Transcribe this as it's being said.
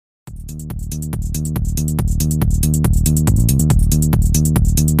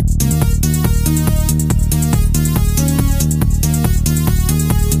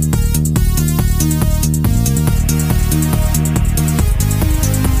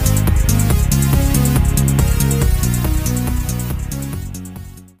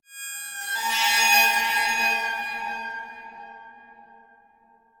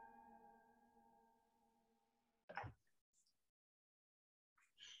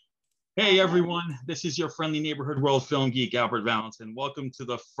Hey everyone, this is your friendly neighborhood world film geek, Albert Valentin. Welcome to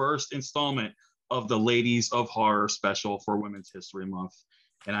the first installment of the Ladies of Horror special for Women's History Month.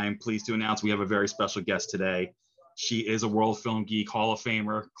 And I am pleased to announce we have a very special guest today. She is a World Film Geek Hall of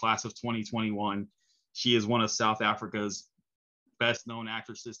Famer, class of 2021. She is one of South Africa's best known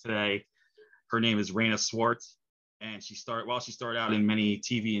actresses today. Her name is Reine Swart, and she started out in many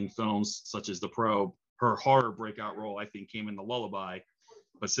TV and films such as The Probe, her horror breakout role, I think, came in The Lullaby.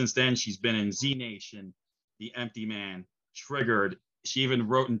 But since then, she's been in Z Nation, The Empty Man, Triggered. She even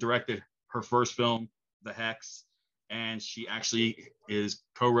wrote and directed her first film, The Hex, and she actually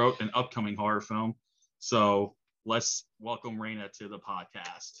co-wrote an upcoming horror film. So let's welcome Reine to the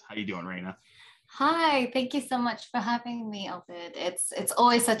podcast. How you doing, Reine? Hi, thank you so much for having me, Albert. It's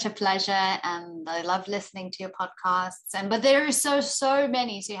always such a pleasure, and I love listening to your podcasts. But there are so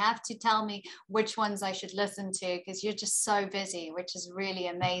many, so you have to tell me which ones I should listen to because you're just so busy, which is really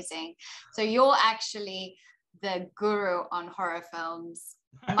amazing. So you're actually the guru on horror films,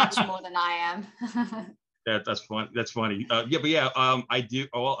 much more than I am. That's fun. That's funny. I do.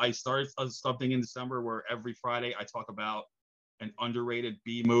 Well, I started something in December where every Friday I talk about an underrated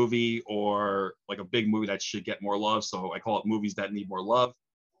B movie or like a big movie that should get more love. So I call it movies that need more love.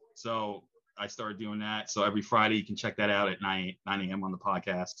 So I started doing that. So every Friday you can check that out at 9 a.m. on the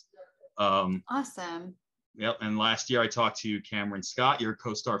podcast. Awesome. Yep. And last year I talked to Cameron Scott, your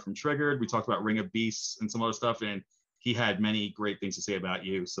co-star from Triggered. We talked about Ring of Beasts and some other stuff, and he had many great things to say about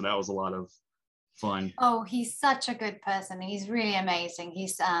you. So that was a lot of fun. Oh, he's such a good person. He's really amazing.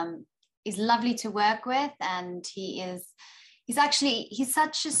 He's lovely to work with, and he's such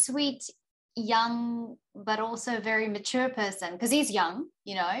a sweet, young, but also very mature person because he's young,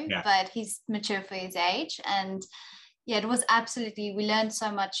 but he's mature for his age. And yeah, it was absolutely, we learned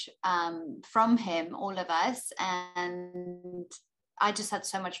so much from him, all of us. And I just had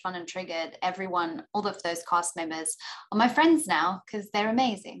so much fun and Triggered. Everyone, all of those cast members are my friends now because they're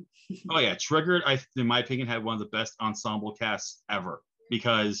amazing. Oh yeah, Triggered, in my opinion, had one of the best ensemble casts ever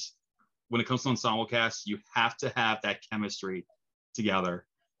because when it comes to ensemble casts, you have to have that chemistry together.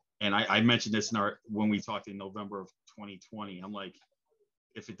 And I mentioned this when we talked in November of 2020. I'm like,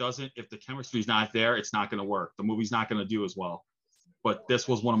 if the chemistry is not there, it's not going to work. The movie's not going to do as well. But this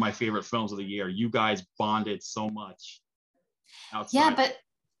was one of my favorite films of the year. You guys bonded so much outside.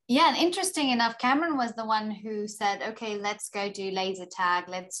 And interesting enough, Cameron was the one who said, okay, let's go do laser tag.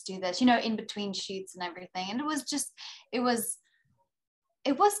 Let's do this, in between shoots and everything. And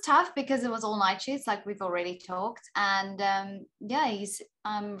it was tough because it was all night shoots, like we've already talked. And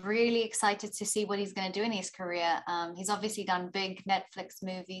I'm really excited to see what he's going to do in his career. He's obviously done big Netflix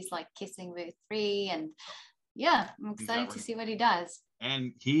movies like Kissing Booth 3. And I'm excited to see what he does.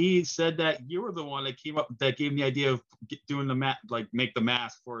 And he said that you were the one that gave him the idea of doing make the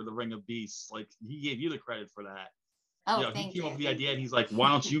mask for the Ring of Beasts. Like he gave you the credit for that. Oh, thank you. He came up with the idea and he's like, why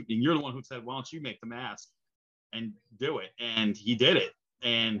don't you, and you're the one who said, why don't you make the mask and do it? And he did it.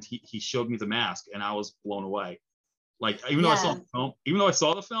 And he showed me the mask and I was blown away. Like, even though I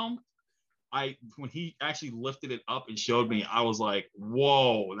saw the film, when he actually lifted it up and showed me, I was like,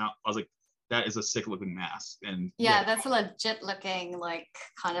 whoa. And I was like, that is a sick looking mask. And that's a legit looking, like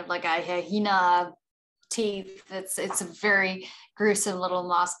kind of like a hyena teeth. It's a very gruesome little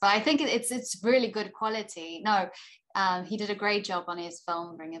mask, but I think it's really good quality. No, he did a great job on his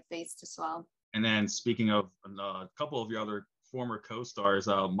film Ring of Beasts as well. And then speaking of a couple of your other former co-stars,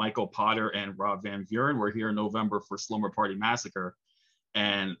 Michael Potter and Rob Van Buren were here in November for Slumber Party Massacre,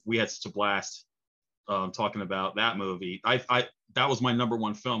 and we had such a blast talking about that movie. That was my number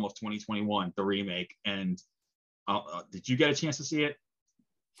one film of 2021, the remake. And did you get a chance to see it?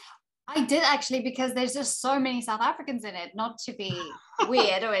 I did actually, because there's just so many South Africans in it, not to be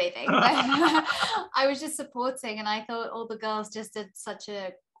weird or anything, but I was just supporting, and I thought all the girls just did such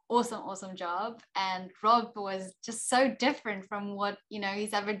a awesome job. And Rob was just so different from what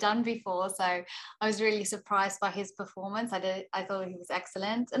he's ever done before, so I was really surprised by his performance. I thought he was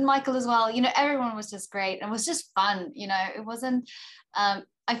excellent, and Michael as well. Everyone was just great, and it was just fun. It wasn't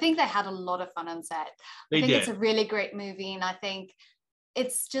I think they had a lot of fun on set. It's a really great movie, and I think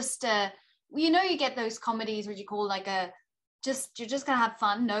it's just you get those comedies what you call like a you're just gonna have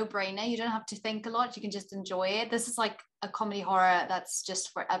fun, no brainer. You don't have to think a lot. You can just enjoy it. This is like a comedy horror that's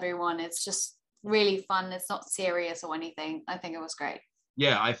just for everyone. It's just really fun. It's not serious or anything. I think it was great.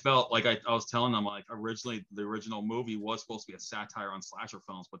 Yeah, I felt like I was telling them, like, originally the original movie was supposed to be a satire on slasher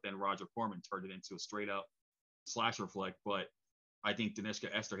films, but then Roger Corman turned it into a straight up slasher flick. But I think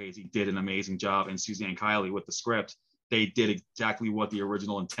Danishka Esterhazy did an amazing job, and Suzanne Kiley with the script. They did exactly what the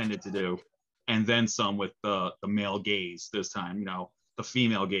original intended to do, and then some with the male gaze this time. You know, the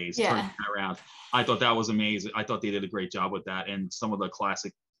female gaze turning that around. I thought that was amazing. I thought they did a great job with that, and some of the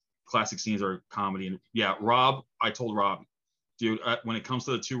classic scenes are comedy. And yeah, Rob, I told Rob, dude, when it comes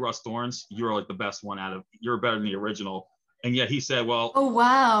to the two Russ Thorns, you're like the best one out of. You're better than the original. And yet he said, well, oh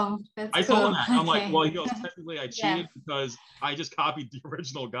wow, that's I cool. told him that. Okay. I'm like, well, he goes, technically I cheated because I just copied the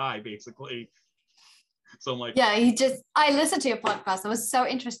original guy, basically. So I'm like, yeah, I listened to your podcast. It was so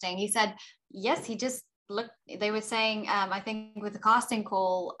interesting. He said, yes, he just looked, they were saying, I think with the casting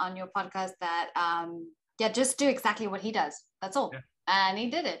call on your podcast that, yeah, just do exactly what he does. That's all. Yeah. And he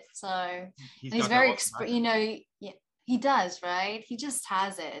did it. So he's very, yeah, he does, right? He just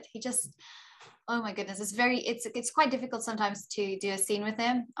has it. He just, oh my goodness, it's quite difficult sometimes to do a scene with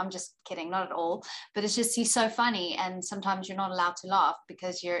him. I'm just kidding, not at all, but it's just he's so funny, and sometimes you're not allowed to laugh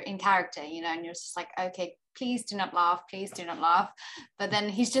because you're in character, and you're just like, okay, please do not laugh, but then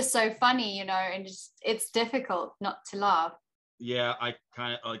he's just so funny, and it's difficult not to laugh. Yeah, I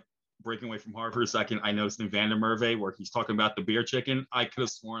kind of like breaking away from horror for a second. I noticed in Van der Merwe where he's talking about the beer chicken. I could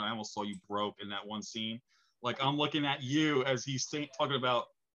have sworn I almost saw you broke in that one scene. Like, I'm looking at you as he's talking about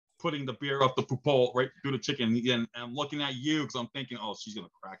putting the beer up the poopole right through the chicken, and I'm looking at you because I'm thinking, oh, she's gonna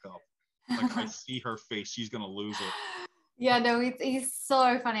crack up. Like, I see her face, she's gonna lose it. Yeah, no, he's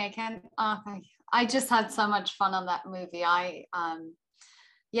so funny. I can't. I just had so much fun on that movie.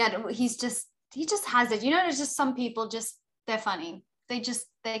 Yeah, he just has it. There's just some people, just they're funny.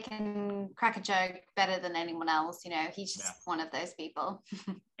 They can crack a joke better than anyone else. He's just one of those people.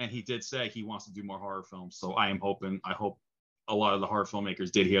 And he did say he wants to do more horror films. So I hope a lot of the horror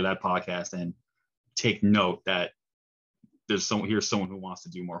filmmakers did hear that podcast and take note that here's someone who wants to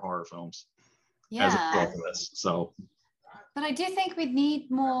do more horror films as a result of this. So, but I do think we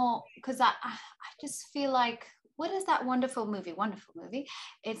need more, because I just feel like, what is that wonderful movie?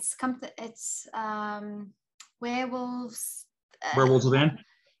 It's Werewolves. Werewolves Within?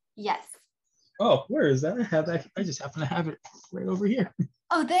 Yes. Oh, where is that? I just happen to have it right over here.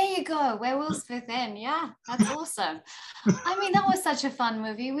 Oh, there you go. Werewolves Within. Yeah, that's awesome. I mean, that was such a fun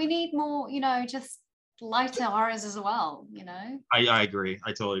movie. We need more, just lighter horrors as well, I agree.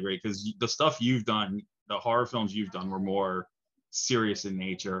 I totally agree. Because the stuff you've done, the horror films you've done were more serious in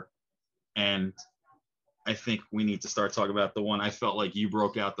nature. And I think we need to start talking about the one I felt like you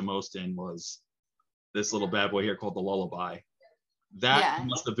broke out the most in was this little bad boy here called The Lullaby. That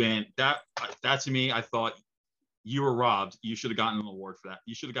must have been, that to me, I thought you were robbed. You should have gotten an award for that.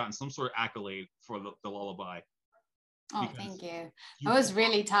 You should have gotten some sort of accolade for the Lullaby. Oh, thank you. It was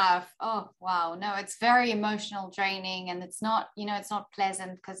really tough. Oh, wow. No, it's very emotional, draining, and it's not, it's not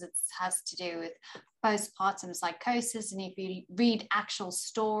pleasant because it has to do with postpartum psychosis. And if you read actual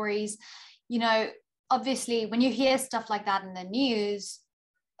stories, obviously when you hear stuff like that in the news,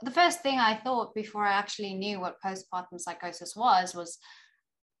 the first thing I thought before I actually knew what postpartum psychosis was,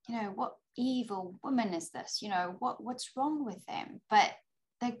 what evil woman is this? What's wrong with them? But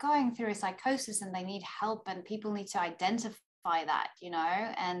they're going through a psychosis and they need help, and people need to identify that,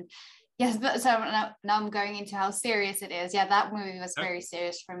 and yes, but so now I'm going into how serious it is. Yeah, that movie was very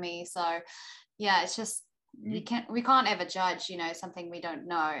serious for me. So yeah, it's just, we can't ever judge, something we don't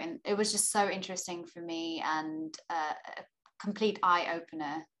know. And it was just so interesting for me, and a complete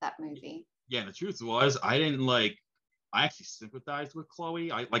eye-opener, that movie. Yeah, the truth was, I actually sympathized with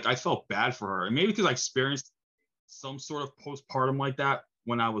Chloe. I felt bad for her, and maybe because I experienced some sort of postpartum like that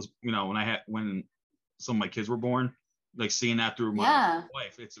when I was, when some of my kids were born, like seeing that through my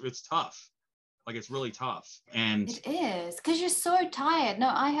life. It's tough. Like, it's really tough. And it is, because you're so tired.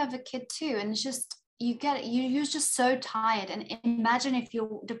 No, I have a kid too, and it's just, you get it, you're just so tired. And imagine if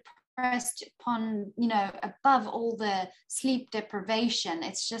you're depressed upon, above all the sleep deprivation.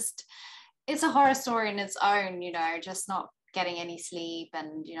 It's a horror story in its own, just not getting any sleep,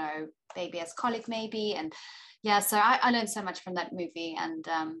 and baby has colic maybe. And yeah, so I learned so much from that movie. And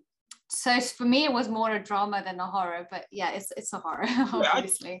so for me it was more a drama than a horror, but yeah, it's a horror.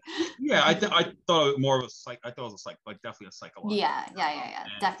 Obviously. I thought it more of I thought it was definitely a psychological. Yeah.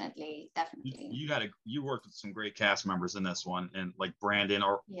 Definitely. You worked with some great cast members in this one, and like Brandon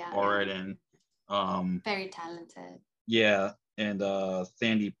or and very talented. Yeah, and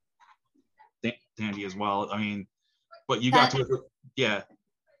Thandy as well. I mean, But you got to, yeah.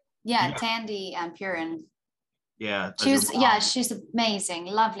 Yeah, Tandy and Purin. Yeah. She's amazing,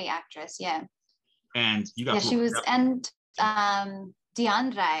 lovely actress. Yeah. And you got to. She was, and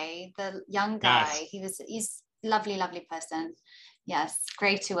DeAndre, the young guy, he's lovely, lovely person. Yes,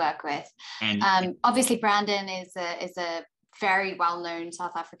 great to work with. And obviously Brandon is a very well-known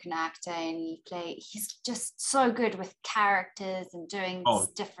South African actor, and he's just so good with characters and doing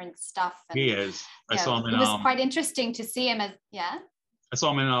different stuff. And, he is. I saw him in, it was quite interesting to see him as I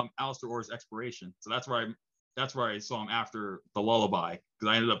saw him in Alistair Orr's Expiration. So that's where I saw him after The Lullaby,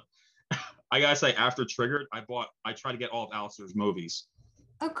 because I ended up I gotta say, after Triggered, I tried to get all of Alistair's movies.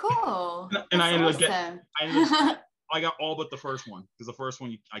 Oh, cool. And I ended up I got all but the first one, because the first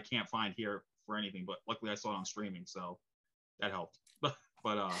one I can't find here for anything, but luckily I saw it on streaming, so that helped.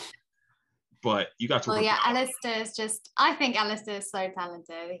 But you got to. Well, yeah, Alistair is just. I think Alistair is so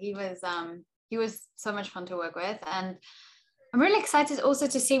talented. He was so much fun to work with, and I'm really excited also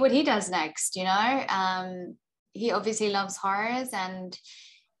to see what he does next. You know, he obviously loves horrors, and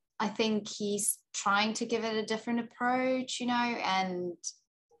I think he's trying to give it a different approach. You know, and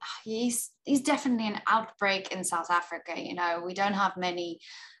he's definitely an outbreak in South Africa. You know, we don't have many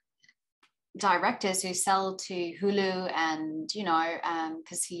directors who sell to Hulu, and you know,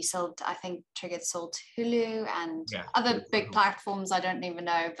 because I think Triggered sold to Hulu and other big platforms I don't even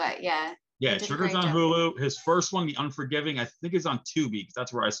know, but Triggered's on Hulu. His first one, The Unforgiving, I think is on Tubi, because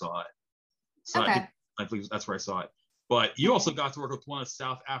that's where I saw it. So I believe that's where I saw it. But you also got to work with one of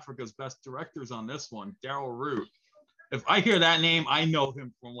South Africa's best directors on this one, Daryl Root. If I hear that name, I know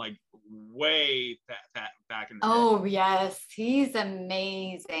him from like way back in the day. Oh yes, he's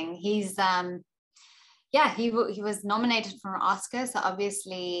amazing. He's he was nominated for an Oscar, so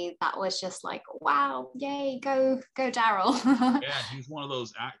obviously that was just like, wow, yay, go Daryl. Yeah, he's one of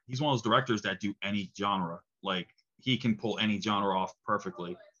those directors that do any genre. Like, he can pull any genre off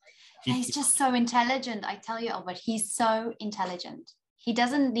perfectly. He's just so intelligent, I tell you, Albert. He's so intelligent. He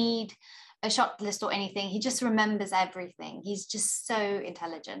doesn't need a shot list or anything. He just remembers everything. He's just so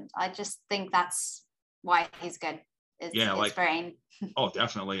intelligent. I just think that's why he's good. His brain. Oh,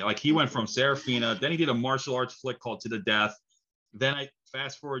 definitely. Like, he went from Serafina, then he did a martial arts flick called To the Death. Then I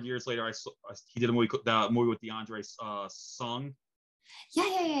fast forward years later, he did a movie with DeAndre Sung.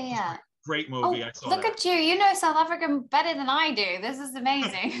 Yeah. Great movie. I saw look that. At you. You know South Africa better than I do. This is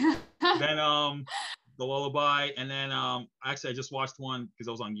amazing. Then The Lullaby, and then actually I just watched one because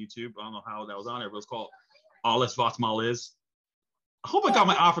I was on YouTube. I don't know how that was on there, but it was called Alles Wat Mal Is. I hope I got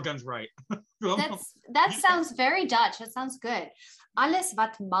my Afrikaans right. That sounds very Dutch. That sounds good. Alles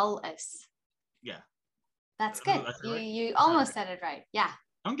Wat Mal Is. Yeah. That's good. You almost said it right. Yeah.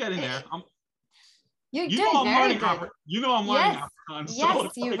 I'm getting there. You're doing very good. I'm learning Afrikaans.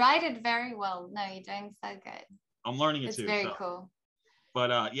 Yes, you write it very well. No, you're doing so good. I'm learning it too. It's very cool. But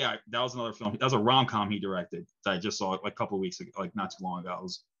that was another film. That was a rom-com he directed that I just saw like a couple of weeks ago, like not too long ago.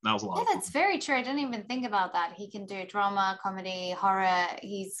 That was a lot. Yeah, that's very true. I didn't even think about that. He can do drama, comedy, horror.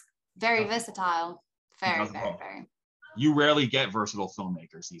 He's very versatile. Very. You rarely get versatile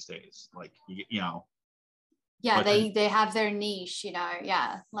filmmakers these days. Like, you know. Yeah, they have their niche, you know.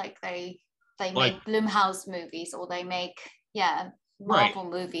 Yeah, like they make Blumhouse movies, or they make Marvel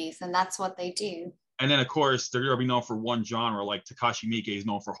movies, and that's what they do. And then, of course, they're going to be known for one genre, like Takashi Miike is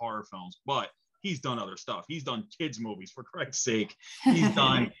known for horror films, but he's done other stuff. He's done kids movies, for Christ's sake. He's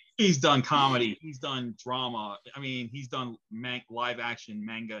done comedy. He's done drama. I mean, he's done live action,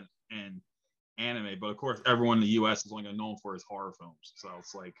 manga, and anime. But of course, everyone in the U.S. is only known for his horror films. So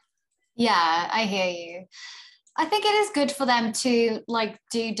it's like, yeah, I hear you. I think it is good for them to like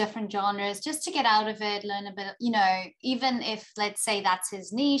do different genres just to get out of it, learn a bit, you know, even if, let's say, that's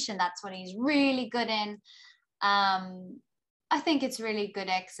his niche and that's what he's really good in. I think it's really good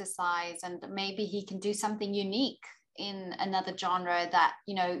exercise, and maybe he can do something unique in another genre that,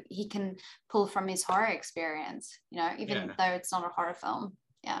 you know, he can pull from his horror experience, you know, even though it's not a horror film.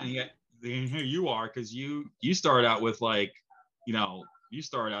 Yeah. And yet here you are, because you started out with like, you know, you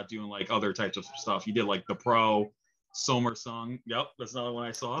started out doing like other types of stuff. You did like The Pro, Somer Sung. Yep, that's another one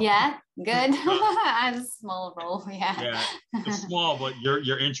I saw. Yeah, good. I had a small role. Yeah. It's small, but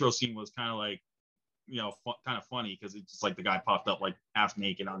your intro scene was kind of like, you know, kind of funny, because it's just like the guy popped up like half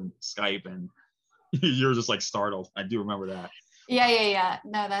naked on Skype, and you're just like startled. I do remember that. Yeah.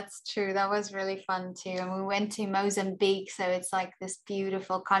 No, that's true. That was really fun too. And we went to Mozambique, so it's like this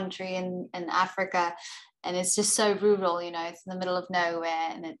beautiful country in Africa. And it's just so rural, you know, it's in the middle of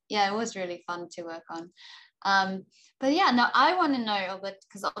nowhere. And it was really fun to work on. But yeah, no, I want to know, Albert,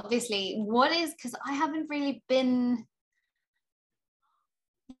 because obviously because I haven't really been,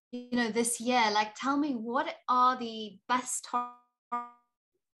 this year, like, tell me, what are the best horror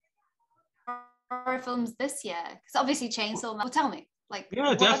films this year? Because obviously Chainsaw Man. Well, tell me, like,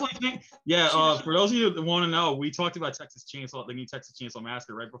 Yeah, definitely. Yeah, for those of you that want to know, we talked about the new Texas Chainsaw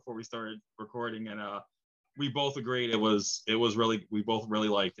Massacre right before we started recording, and we both agreed it was really, we both really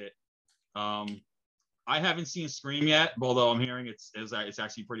liked it. I haven't seen Scream yet, although I'm hearing it's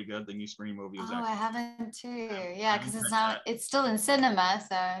actually pretty good. The new Scream movie was I actually. haven't too. Yeah, because it's still in cinema,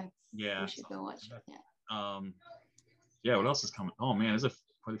 so yeah, we should go watch it. Yeah. Yeah. What else is coming? Oh man, there's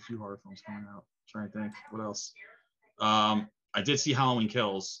quite a few horror films coming out. I'm trying to think. What else? I did see Halloween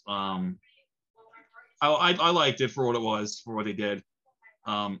Kills. I liked it for what it was, for what they did.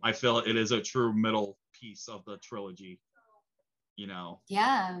 I feel it is a true middle piece of the trilogy.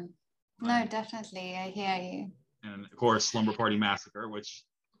 Yeah. No, definitely. I hear you. And of course, Slumber Party Massacre, which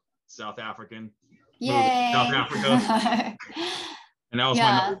South African movie, South Yay. Africa. And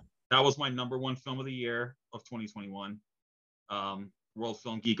Yeah. that was my number one film of the year of 2021. World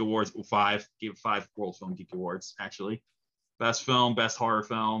Film Geek Awards, gave 5 World Film Geek Awards, actually. Best film, best horror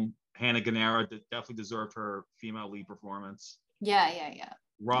film. Hannah Gannara definitely deserved her female lead performance. Yeah.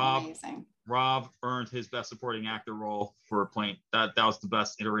 Amazing. Rob earned his best supporting actor role for playing that was the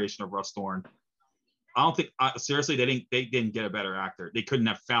best iteration of Russ Thorne. I don't think seriously they didn't get a better actor. They couldn't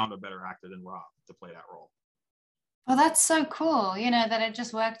have found a better actor than Rob to play that role. Well, that's so cool, that it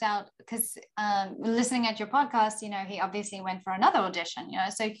just worked out, because listening at your podcast, he obviously went for another audition,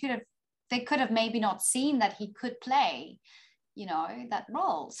 so they could have maybe not seen that he could play, that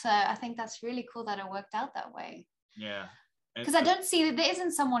role. So I think that's really cool that it worked out that way. Yeah. Because I don't see that there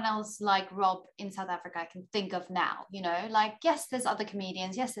isn't someone else like Rob in South Africa I can think of now, like, yes, there's other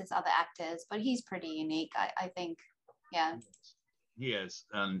comedians, yes, there's other actors, but he's pretty unique, I think. Yeah. He is.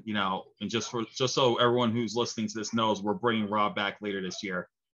 And, and just so everyone who's listening to this knows, we're bringing Rob back later this year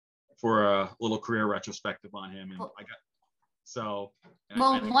for a little career retrospective on him. And cool.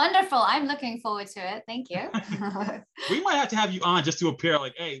 Wonderful. I'm looking forward to it. Thank you. We might have to have you on just to appear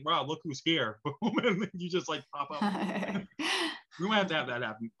like, hey, Rob, look who's here. And you just like pop up. We might have to have that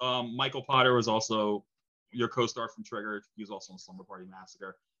happen. Michael Potter was also your co-star from Triggered. He was also in Slumber Party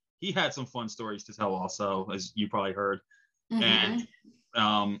Massacre. He had some fun stories to tell also, as you probably heard. Mm-hmm.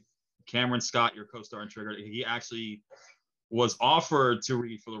 And Cameron Scott, your co-star in Triggered, he actually was offered to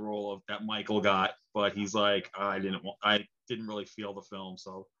read for the role of that Michael got, but he's like, I didn't really feel the film.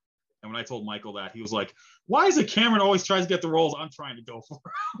 So, and when I told Michael that, he was like, why is it Cameron always tries to get the roles I'm trying to go for?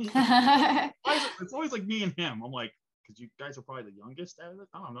 It's always like me and him. I'm like, because you guys are probably the youngest out of it.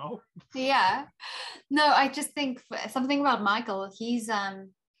 I don't know. Yeah. No, I just think something about Michael, he's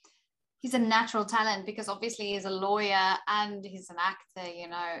a natural talent, because obviously he's a lawyer and he's an actor.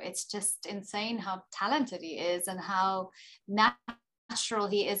 It's just insane how talented he is and how natural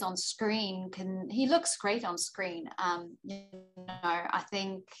he is on screen. He looks great on screen. I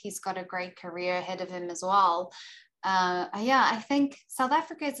think he's got a great career ahead of him as well. I think South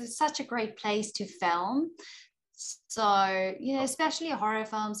Africa is such a great place to film. So, especially horror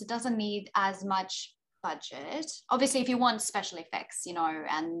films, it doesn't need as much budget. Obviously, if you want special effects,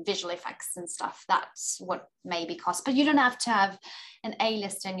 and visual effects and stuff, that's what maybe costs. But you don't have to have an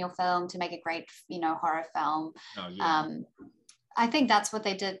A-list in your film to make a great, horror film. Oh, yeah. I think that's what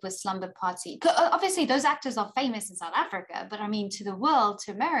they did with Slumber Party. Obviously, those actors are famous in South Africa, but I mean, to the world,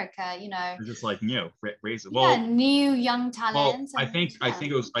 to America, they're just like new, raise it. Well, new young talents. Well,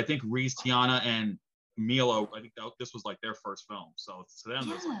 I think Reese, Tiana, and Milo, I think this was like their first film, so to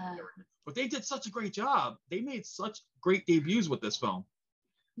them, but they did such a great job. They made such great debuts with this film.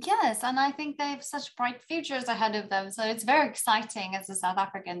 Yes, and I think they have such bright futures ahead of them. So it's very exciting as a South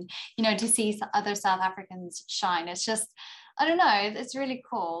African, to see other South Africans shine. It's just, I don't know, it's really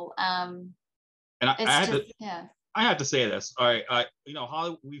cool. And I have to say this. All right,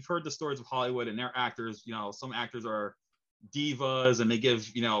 Hollywood, we've heard the stories of Hollywood and their actors. Some actors are divas and they give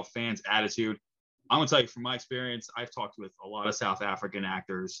fans attitude. I'm gonna tell you from my experience, I've talked with a lot of South African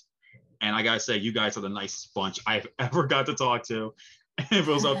actors, and I gotta say, you guys are the nicest bunch I've ever got to talk to. And if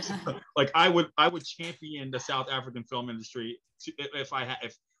it was up to, like, I would champion the South African film industry if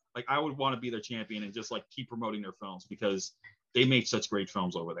I would want to be their champion and just like keep promoting their films, because they make such great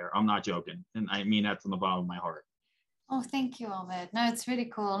films over there. I'm not joking, and I mean that from the bottom of my heart. Oh, thank you, Ovid. No, it's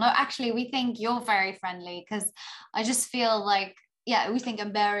really cool. No, actually, we think you're very friendly, because I just feel like, we think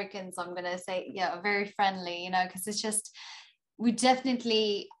Americans, I'm going to say, are very friendly, because it's just, we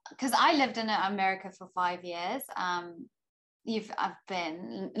definitely, because I lived in America for 5 years. I've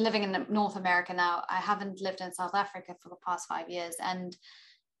been living in North America now. I haven't lived in South Africa for the past 5 years. And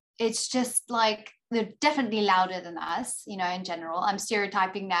it's just like they're definitely louder than us, you know, in general. I'm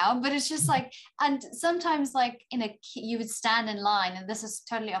stereotyping now, but it's just like, and sometimes like you would stand in line, and this is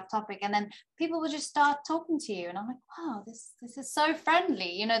totally off topic, and then people would just start talking to you, and I'm like, wow, this is so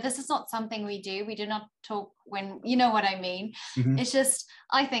friendly. You know, this is not something we do. We do not talk when, you know what I mean. Mm-hmm. It's just,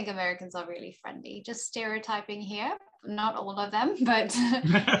 I think Americans are really friendly. Just stereotyping here, not all of them, but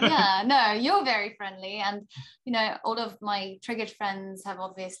yeah, no, you're very friendly, and you know, all of my triggered friends have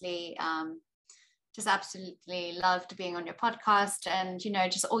obviously just absolutely loved being on your podcast, and you know,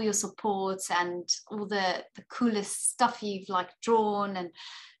 just all your support and all the coolest stuff you've like drawn, and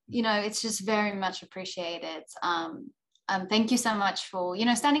you know, it's just very much appreciated. Thank you so much for, you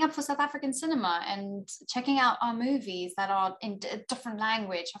know, standing up for South African cinema and checking out our movies that are in a different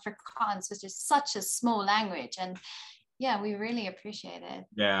language, Afrikaans, which is such a small language, and yeah, we really appreciate it.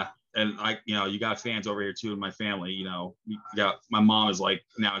 Yeah. And you know, you got fans over here too in my family. You know, my mom is like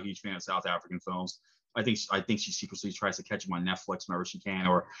now a huge fan of South African films. I think she secretly tries to catch them on Netflix whenever she can,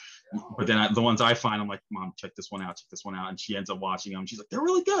 but then the ones I find, I'm like, Mom, check this one out, and she ends up watching them. She's like, they're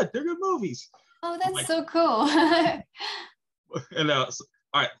really good. They're good movies. Oh, that's like, so cool. And so,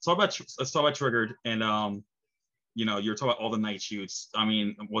 all right, let's talk about Triggered, and you know, you're talking about all the night shoots. I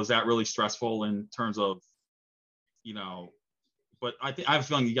mean, was that really stressful in terms of, you know? But I have a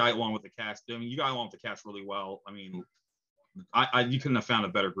feeling you got along with the cast. I mean, you got along with the cast really well. I mean, you couldn't have found a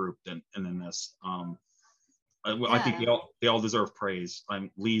better group than this. I think they all deserve praise.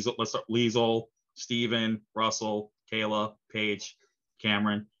 Liesl, let's start. Liesl, Steven, Russell, Kayla, Paige,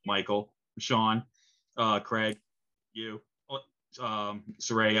 Cameron, Michael, Sean, Craig, you,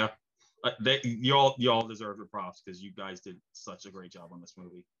 Soraya. You all deserve the props because you guys did such a great job on this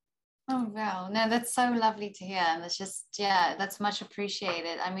movie. Oh wow, no, that's so lovely to hear, and it's just, yeah, that's much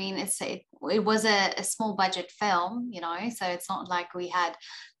appreciated. I mean, it was a small budget film, you know, so it's not like we had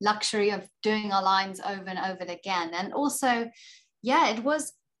luxury of doing our lines over and over again. And also, yeah, it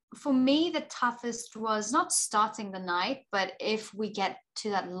was, for me, the toughest was not starting the night, but if we get to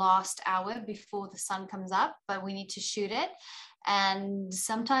that last hour before the sun comes up, but we need to shoot it, and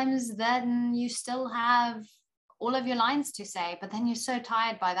sometimes then you still have all of your lines to say, but then you're so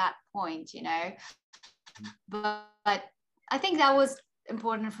tired by that point, you know. But I think that was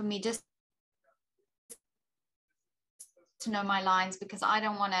important for me, just to know my lines, because I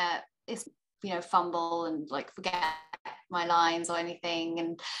don't want to, you know, fumble and like forget my lines or anything.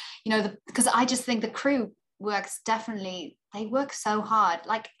 And you know, because I just think the crew works, definitely, they work so hard.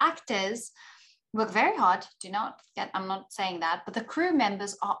 Like actors work very hard, I'm not saying that, but the crew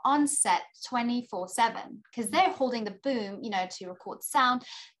members are on set 24/7 because they're holding the boom, you know, to record sound.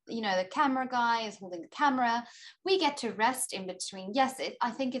 You know, the camera guy is holding the camera. We get to rest in between. Yes,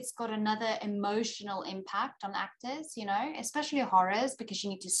 I think it's got another emotional impact on actors, you know, especially horrors, because you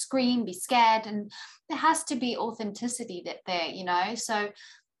need to scream, be scared, and there has to be authenticity there, you know. So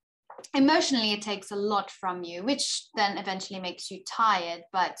emotionally it takes a lot from you, which then eventually makes you tired,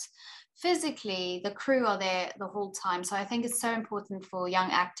 but physically the crew are there the whole time. So I think it's so important for young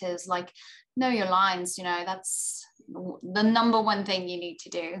actors, like, know your lines, you know, that's the number one thing you need to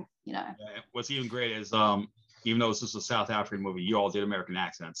do, you know. Yeah, what's even great is even though this is a South African movie, you all did American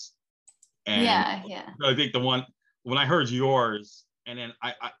accents. And yeah I think the one, when I heard yours, and then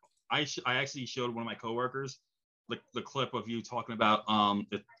I actually showed one of my coworkers the clip of you talking about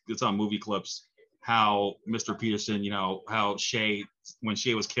it's on Movie Clips, how Mr. Peterson, you know, how when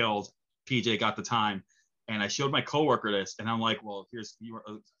Shay was killed, PJ got the time, and I showed my coworker this, and I'm like, well, here's, you were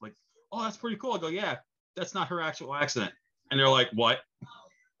like, oh, that's pretty cool. I go, yeah, that's not her actual accent. And they're like, what?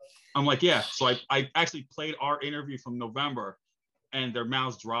 I'm like, yeah. So I actually played our interview from November, and their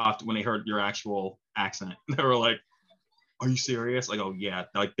mouths dropped when they heard your actual accent. They were like, are you serious? I go, yeah.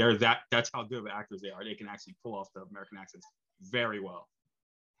 Like that's how good of actors they are. They can actually pull off the American accents very well.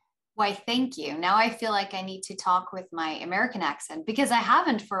 Why, thank you. Now I feel like I need to talk with my American accent, because I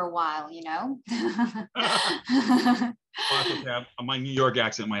haven't for a while, you know. Well, okay. My New York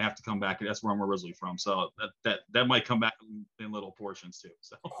accent might have to come back. That's where I'm originally from, so that might come back in little portions too.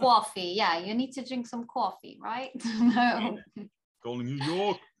 So coffee, yeah, you need to drink some coffee, right? No. Go to New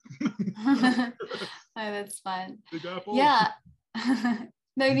York. Oh, that's fun. Big Apple. Yeah.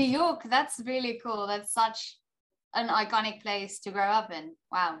 No, New York, that's really cool. That's such an iconic place to grow up in.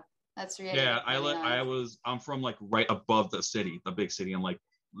 Wow, that's really, yeah. really nice. I'm from like right above the city, the big city, and like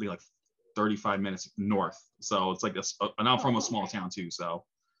 35 minutes north. So it's like and I'm from a small town too, so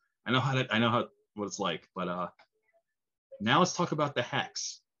I know what it's like. But now let's talk about the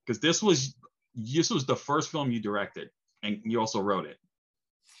Hex, because this was the first film you directed, and you also wrote it.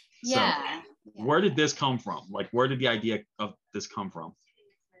 Yeah. So where did this come from? Like, where did the idea of this come from?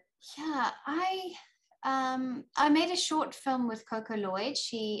 Yeah, I made a short film with Coco Lloyd.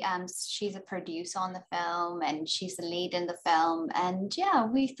 She's a producer on the film and she's the lead in the film. And yeah,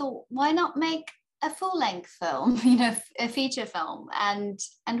 we thought, why not make a full-length film, a feature film, and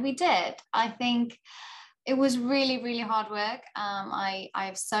we did. I think it was really, really hard work. I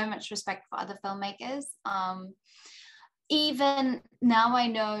have so much respect for other filmmakers. Even now I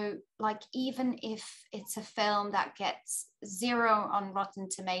know, like, even if it's a film that gets 0 on Rotten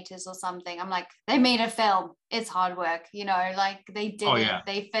Tomatoes or something, I'm like, they made a film. It's hard work, like they did it,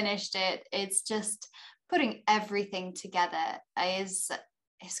 they finished it. It's just putting everything together is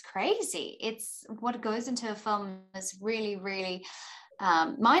crazy. It's what goes into a film is really, really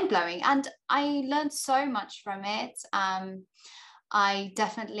mind-blowing, and I learned so much from it. I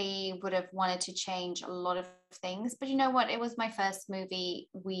definitely would have wanted to change a lot of things, but you know what? It was my first movie.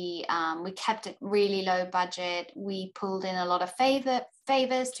 We kept it really low budget. We pulled in a lot of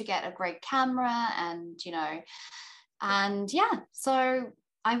favors to get a great camera, and and yeah. So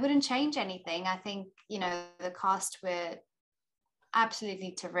I wouldn't change anything. I think the cast were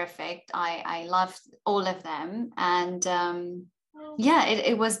absolutely terrific. I loved all of them, and yeah,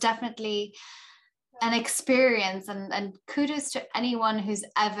 it was definitely an experience, and kudos to anyone who's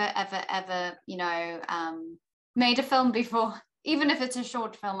ever made a film before, even if it's a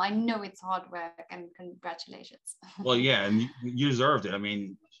short film. I know it's hard work, and congratulations. Well, yeah, and you deserved it. I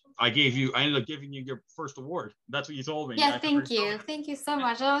mean, I ended up giving you your first award. That's what you told me. Yeah, thank you so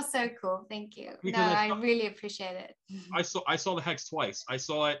much. That was so cool. Thank you. Because I really appreciate it. I saw the Hex twice. I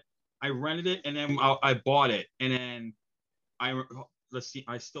saw it, I rented it, and then I bought it, and then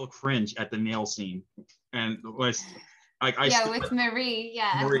I still cringe at the nail scene, and with Marie,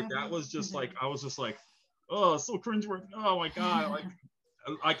 yeah. Marie, that was just like, I was just like, oh, so cringeworthy. Oh my god,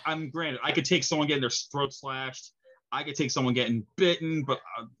 I'm granted, I could take someone getting their throat slashed, I could take someone getting bitten, but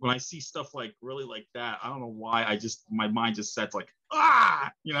when I see stuff like really like that, I don't know why, my mind just sets like, Oh,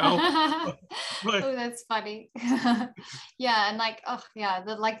 that's funny. Yeah, and like, oh yeah,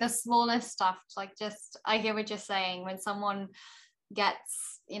 the smallest stuff, like, just, I hear what you're saying. When someone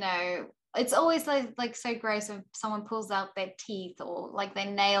gets, it's always like so gross when someone pulls out their teeth, or like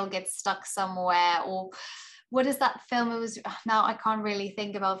their nail gets stuck somewhere, or what is that film? It was, now I can't really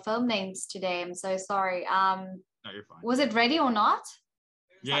think about film names today. I'm so sorry. No, you're fine. Was it Ready or Not?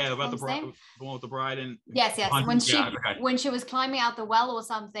 Yeah, about the one with the bride and yes. When she was climbing out the well or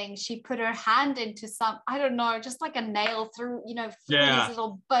something, she put her hand into some, I don't know, just like a nail through these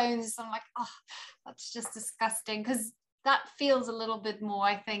little bones. I'm like, oh, that's just disgusting, because that feels a little bit more,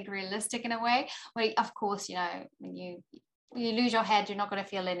 I think, realistic in a way. Where, of course, when you lose your head, you're not going to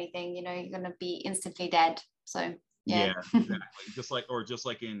feel anything. You're going to be instantly dead. So yeah, exactly. just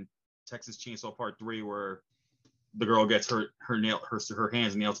like in Texas Chainsaw Part 3, where the girl gets her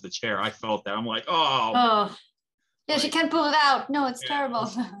hands nailed to the chair. I felt that. I'm like, oh yeah, she can't pull it out. No, it's terrible.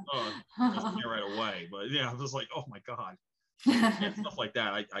 Right away. But yeah, I was like, oh my god, stuff like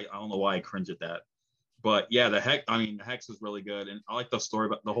that. I don't know why I cringe at that. But yeah, the Hex was really good, and I like the story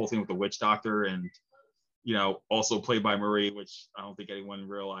about the whole thing with the witch doctor, and also played by Marie, which I don't think anyone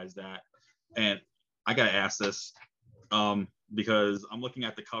realized that. And I gotta ask this, because I'm looking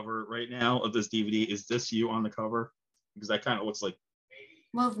at the cover right now of this DVD. Is this you on the cover? Because that kind of looks like.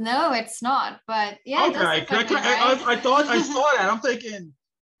 Well, no, it's not. But yeah, okay. I thought I saw that. I'm thinking,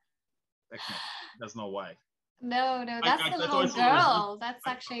 there's no way. No, that's the little girl. That's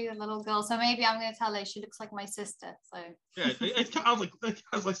actually a little girl. So maybe I'm gonna tell her she looks like my sister. So yeah, I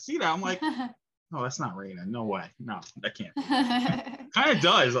was like, see that? I'm like, no, that's not Reine. No way. No, that can't be. Kind of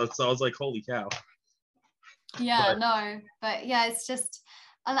does. So I was like, holy cow. Yeah, but yeah, it's just,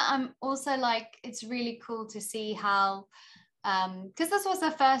 and I'm also like, it's really cool to see how, because this was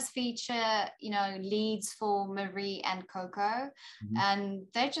the first feature, leads for Marie and Coco, and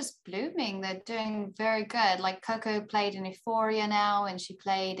they're just blooming. They're doing very good. Like, Coco played in Euphoria now, and she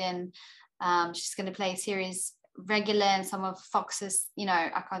played in, she's going to play series regular in some of Fox's,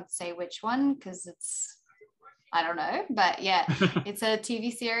 I can't say which one because it's, I don't know, but yeah, it's a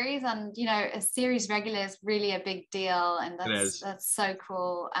TV series, and a series regular is really a big deal, and that's so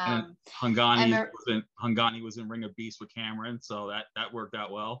cool. Hungani was in Ring of Beasts with Cameron, so that worked out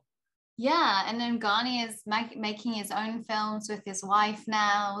well. Yeah, and then Ghani is making his own films with his wife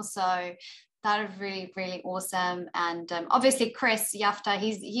now, so that is really, really awesome. And obviously Chris Yafta,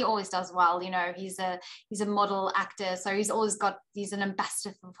 he always does well. He's a model actor, so he's an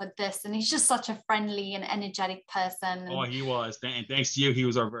ambassador for this, and he's just such a friendly and energetic person. Oh, he was, and thanks to you, he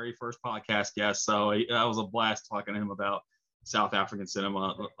was our very first podcast guest. So that was a blast talking to him about South African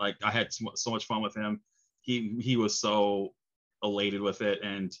cinema. Like, I had so much fun with him. He was so elated with it,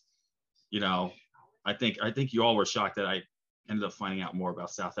 and you know, I think you all were shocked that I ended up finding out more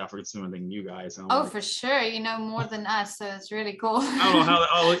about South African cinema than you guys. And I'm Oh, like, for sure. You know more than us, so it's really cool. I don't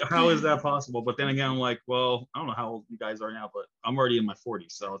know how is that possible. But then again, I'm like, well, I don't know how old you guys are now, but I'm already in my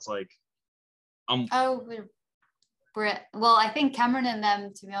 40s, so it's like I'm Oh, well, I think Cameron and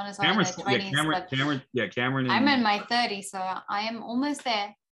them, to be honest, are in their Cameron's yeah 20s, but Cameron I'm and in my 30s, so I am almost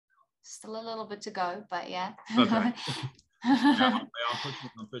there. Still a little bit to go, but yeah. okay. Yeah,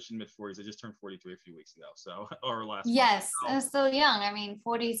 I'm pushing mid 40s. I just turned 43 a few weeks ago, so or last month. Yes, still young. I mean,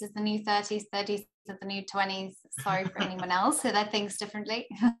 40s is the new 30s, 30s is the new 20s. Sorry for anyone else who that thinks differently.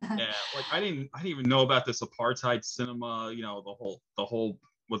 Yeah, like I didn't even know about this apartheid cinema. You know, the whole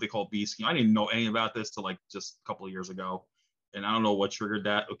what they call B scheme. I didn't know anything about this till like just a couple of years ago, and I don't know what triggered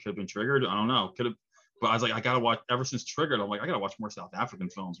that. It could have been triggered. I don't know. Could have, but I was like, I gotta watch. Ever since triggered, I'm like, I gotta watch more South African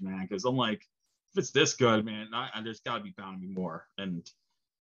films, man, because I'm like, if it's this good, man, there's gotta be bound to be more. And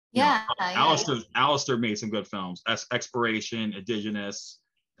you know, Yeah, yeah. Alistair made some good films. Exploration, Indigenous,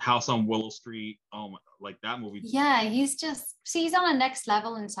 House on Willow Street. Oh my, like that movie. Yeah, he's on a next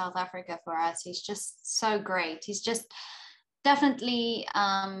level in South Africa for us. He's just so great. He's just definitely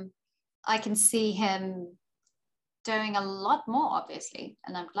I can see him doing a lot more, obviously,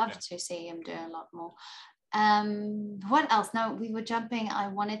 and I'd love to see him do a lot more. What else? No, we were jumping. I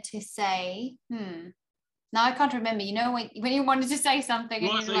wanted to say, now I can't remember. You know, when you wanted to say something You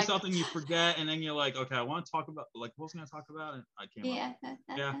and want to you're say like, something, you forget, and then you're like, okay, I want to talk about like what was I going to talk about, and I came yeah, up.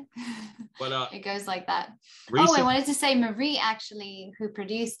 Yeah, but it goes like that. Oh, I recent. wanted to say Marie, actually, who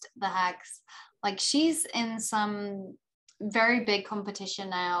produced the Hacks, like she's in some very big competition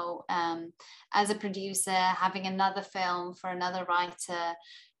now as a producer, having another film for another writer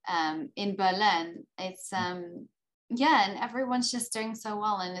in Berlin. It's yeah, and everyone's just doing so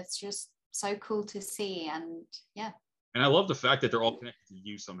well, and it's just so cool to see. And yeah, And I love the fact that they're all connected to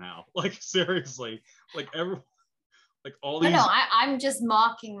you somehow. Like seriously, like like all oh these. no, I'm just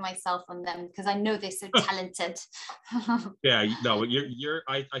marking myself on them because I know they're so talented. Yeah, no,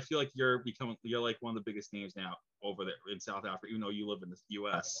 I feel like you're like one of the biggest names now over there in South Africa, even though you live in the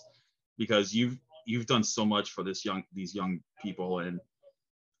U.S. because you've done so much for these young people and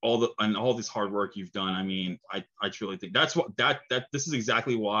all this hard work you've done. I mean, I truly think that's what that this is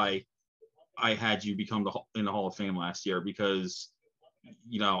exactly why I had you become in the Hall of Fame last year, because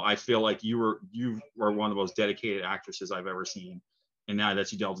you know I feel like you were one of the most dedicated actresses I've ever seen, and now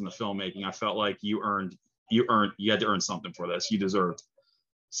that you delved into filmmaking, I felt like you had to earn something for this. You deserved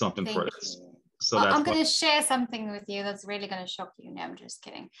something for Thank this. you. So Well, that's I'm going to share something with you that's really going to shock you. No, I'm just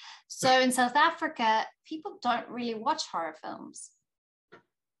kidding. So in South Africa, people don't really watch horror films.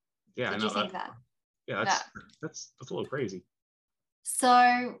 yeah, I Did know you think that? yeah, No. that's a little crazy. So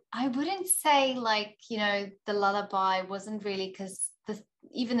I wouldn't say like, the lullaby wasn't really, because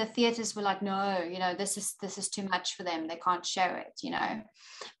even the theaters were like, no, this is too much for them. They can't show it.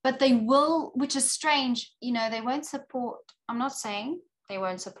 But they will, which is strange, they won't support. I'm not saying they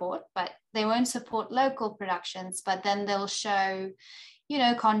won't support, but they won't support local productions, but then they'll show,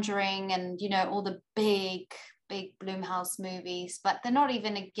 Conjuring and, all the big Blumhouse movies, but they're not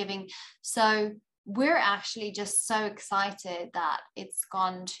even giving. So we're actually just so excited that it's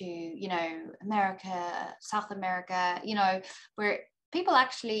gone to, America, South America, where people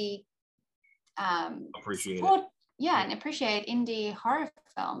actually Appreciate support, it. and appreciate indie horror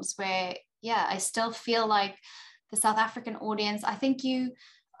films, where, I still feel like the South African audience, I think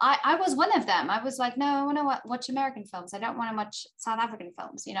I was one of them. I was like, no, I want to watch American films. I don't want to watch South African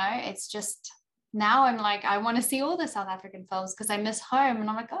films. It's just, now I'm like, I want to see all the South African films because I miss home. And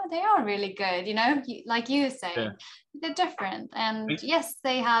I'm like, oh, they are really good. Like you were saying, they're different. And yes,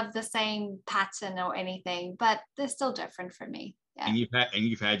 they have the same pattern or anything, but they're still different for me. Yeah. And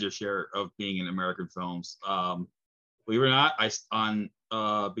you've had your share of being in American films. Believe it or not, on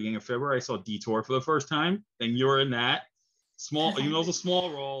beginning of February, I saw Detour for the first time, and you were in that. Small, it was a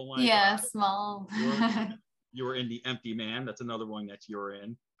small role. Like, yeah, small. You were in The Empty Man. That's another one that you were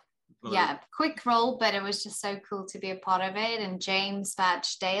in. Yeah, quick role, but it was just so cool to be a part of it. And James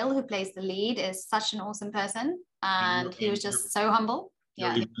Badge Dale, who plays the lead, is such an awesome person, and he was just so humble.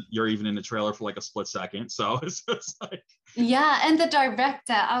 You're even in the trailer for like a split second, so it's like and the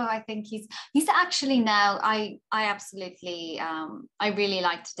director, I think he's actually now, I absolutely I really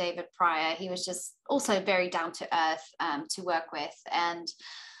liked David Pryor. He was just also very down to earth to work with. And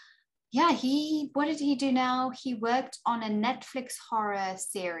what did he do now? He worked on a Netflix horror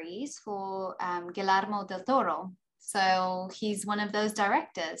series for Guillermo del Toro. So he's one of those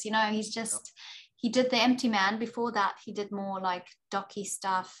directors, he's just, he did The Empty Man. Before that, he did more like docu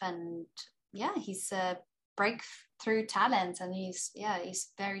stuff. And he's breakthrough talent, and he's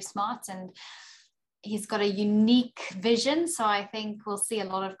very smart, and he's got a unique vision. So I think we'll see a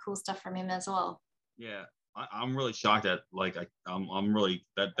lot of cool stuff from him as well. Yeah, I'm really shocked at I'm really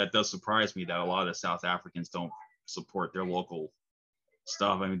that does surprise me that a lot of the South Africans don't support their local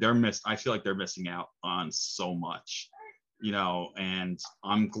stuff. I mean, I feel like they're missing out on so much, and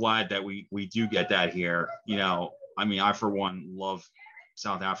I'm glad that we do get that here. I mean, I for one love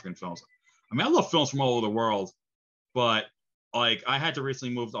South African films. I mean, I love films from all over the world, but like I had to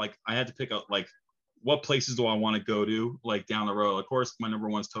recently move, like I had to pick up like what places do I want to go to like down the road. Of course, my number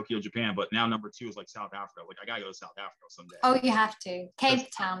one is Tokyo, Japan, but now number two is like South Africa. Like I gotta go to South Africa someday. Oh, you have to. Cape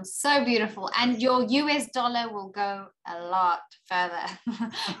Town, so beautiful, and your US dollar will go a lot further.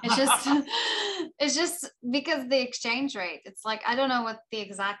 it's just because the exchange rate. It's like I don't know what the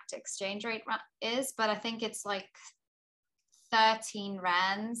exact exchange rate is, but I think it's like 13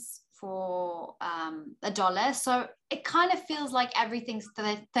 rands for a dollar. So it kind of feels like everything's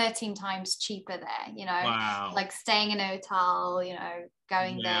 13 times cheaper there, Wow. Like staying in a hotel,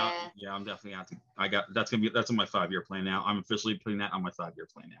 going there. Yeah, I'm definitely out to, that's on my 5-year plan now. I'm officially putting that on my 5-year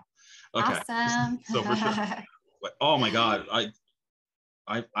plan now. Okay. Awesome. So for sure. Oh my God.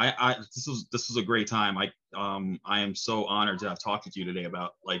 This was a great time. I am so honored to have talked with you today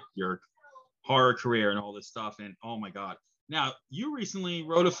about like your horror career and all this stuff. And oh my God. Now, you recently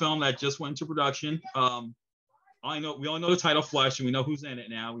wrote a film that just went into production. We all know the title Flesh, and we know who's in it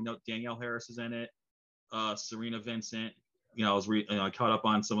now. We know Danielle Harris is in it, Serena Vincent. I caught up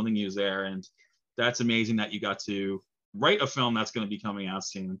on some of the news there, and that's amazing that you got to write a film that's going to be coming out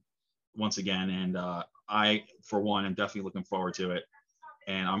soon, once again. And I, for one, am definitely looking forward to it.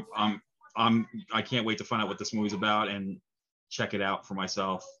 And I can't wait to find out what this movie's about and check it out for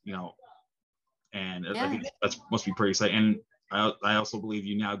myself. And I think that must be pretty exciting. And I also believe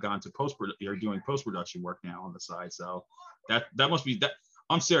you now gone to you're doing post-production work now on the side. So that must be that.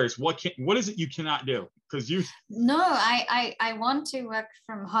 I'm serious. What is it you cannot do? Because No, I want to work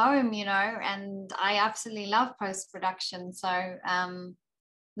from home, and I absolutely love post-production. So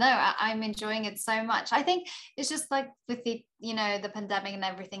no, I'm enjoying it so much. I think it's just like with the the pandemic and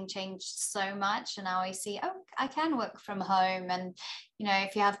everything changed so much, and now I see, I can work from home, and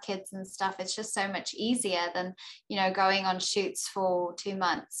if you have kids and stuff, it's just so much easier than going on shoots for 2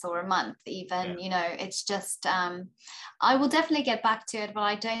 months or a month even. It's just I will definitely get back to it, but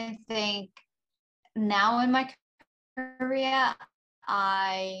I don't think now in my career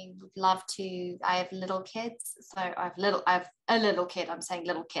I would love to. I have little kids, so I have a little kid. I'm saying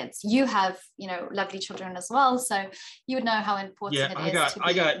little kids. You have, lovely children as well, so you would know how important it is to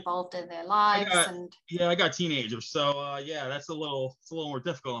be involved in their lives. I got teenagers, so that's a little more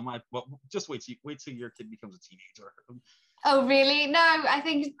difficult on my. Well, just wait till your kid becomes a teenager. Oh really? No, I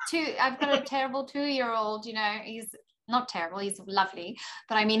think I've got a terrible 2-year-old. He's not terrible. He's lovely,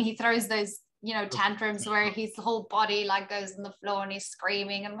 but I mean, he throws those tantrums where his whole body like goes on the floor and he's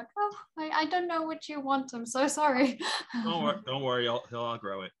screaming. I'm like, I don't know what you want. I'm so sorry. Don't worry. He'll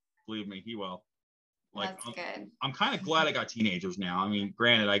outgrow it. Believe me, he will. That's good. I'm kind of glad I got teenagers now. I mean,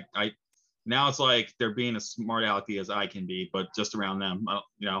 granted, I now it's like they're being as smart alecky as I can be, but just around them,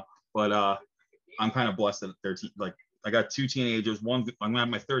 But I'm kind of blessed that they're like I got 2 teenagers. I'm gonna have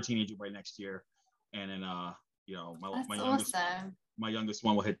my 3rd teenager by next year, and then my youngest. Awesome. My youngest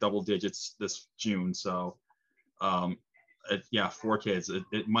one will hit double digits this June. So, 4 kids.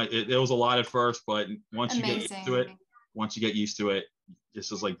 It was a lot at first, but once you get used to it,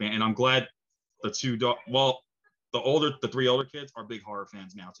 this is like, and I'm glad the 3 older kids are big horror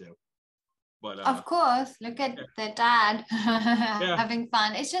fans now too. But of course, look at their dad having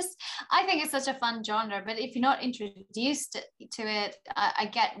fun. It's just, I think it's such a fun genre, but if you're not introduced to it, I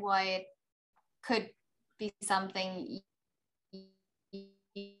get why it could be something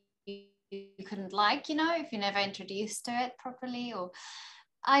you couldn't like, if you're never introduced to it properly. Or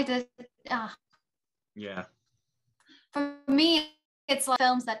I did. Yeah. For me, it's like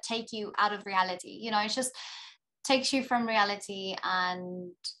films that take you out of reality. It just takes you from reality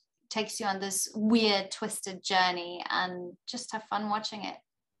and takes you on this weird, twisted journey, and just have fun watching it.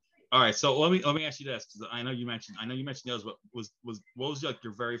 All right, so let me ask you this, because I know you mentioned those, but what was like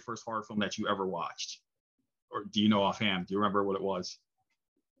your very first horror film that you ever watched, or do you know offhand? Do you remember what it was?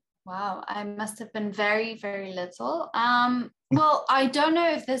 Wow, I must have been very, very little. Well, I don't know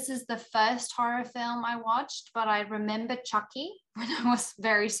if this is the first horror film I watched, but I remember Chucky when I was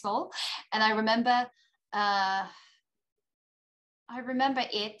very small, and I remember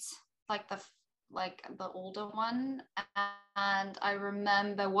it, like the older one, and I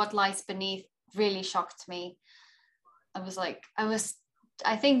remember What Lies Beneath really shocked me.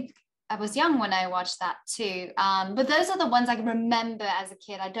 I think I was young when I watched that too. But those are the ones I can remember as a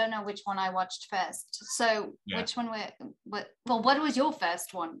kid. I don't know which one I watched first. So which one what was your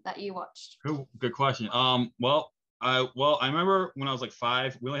first one that you watched? Good question. Well, I remember when I was like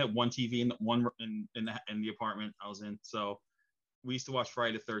 5, we only had one TV in the apartment I was in. So we used to watch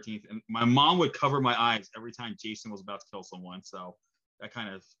Friday the 13th, and my mom would cover my eyes every time Jason was about to kill someone. So that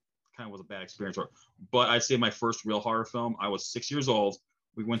kind of was a bad experience. But I'd say my first real horror film, I was 6 years old.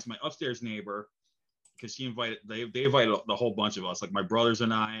 We went to my upstairs neighbor because they invited the whole bunch of us, like my brothers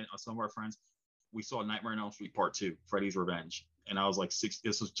and I, and some of our friends. We saw Nightmare on Elm Street Part 2, Freddy's Revenge. And I was like 6,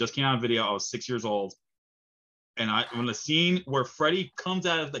 this was just came out on video. I was 6 years old. And when the scene where Freddy comes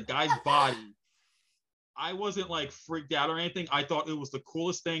out of the guy's body, I wasn't like freaked out or anything. I thought it was the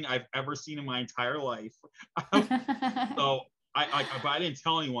coolest thing I've ever seen in my entire life. So but I didn't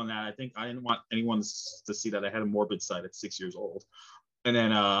tell anyone that. I think I didn't want anyone to see that I had a morbid side at 6 years old. And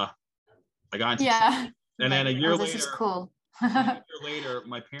then I got into and then a year later, this is cool. a year later,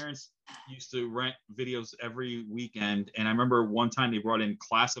 my parents used to rent videos every weekend. And I remember one time they brought in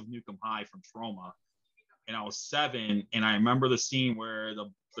Class of Nukem High from Trauma. And I was 7, and I remember the scene where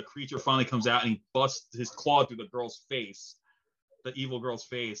the creature finally comes out and he busts his claw through the girl's face, the evil girl's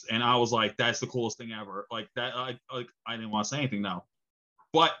face, and I was like, "That's the coolest thing ever!" Like that, I didn't want to say anything now,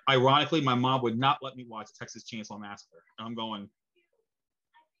 but ironically, my mom would not let me watch Texas Chainsaw Massacre, and I'm going,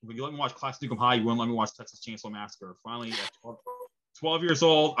 "When you let me watch Class Nukem High, you wouldn't let me watch Texas Chainsaw Massacre." Finally, at 12 years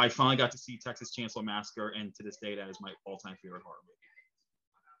old, I finally got to see Texas Chainsaw Massacre, and to this day, that is my all-time favorite horror movie.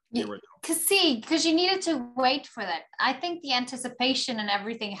 Because you needed to wait for that. I think the anticipation and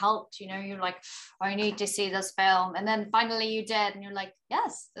everything helped. You're like, I need to see this film, and then finally you did, and you're like,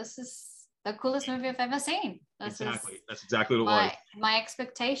 yes, this is the coolest movie I've ever seen. That's exactly what it was. My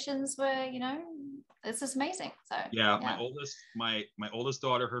expectations were, this is amazing. So my oldest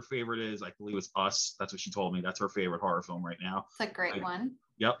daughter, her favorite is, I believe it's Us. That's what she told me. That's her favorite horror film right now. It's a great one.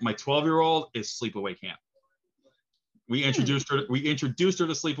 Yep. My 12-year-old is Sleepaway Camp. We introduced her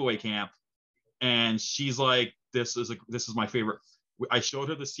to Sleepaway Camp, and she's like, this is my favorite. I showed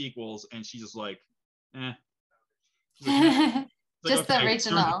her the sequels, and she's just like, eh. Just the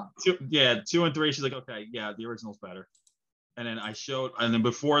original. 2 and 3. She's like, okay, yeah, the original's better. And then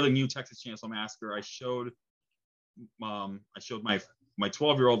before the new Texas Chainsaw Massacre, I showed my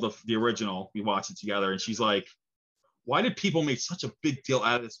 12-year-old the original. We watched it together, and she's like, why did people make such a big deal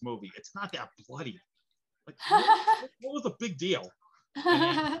out of this movie? It's not that bloody. Like, what was the big deal? And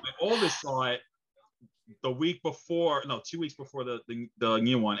then my oldest saw it 2 weeks before the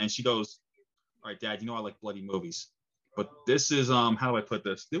new one, and she goes, all right, Dad, I like bloody movies, but this is how do I put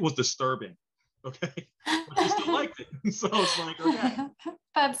this? It was disturbing. Okay. But she still liked it. So it's like, okay.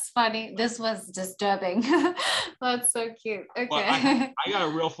 That's funny. This was disturbing. That's so cute. Okay. Well, I got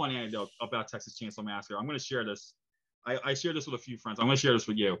a real funny anecdote about Texas Chainsaw Massacre. I'm going to share this. I shared this with a few friends. I'm going to share this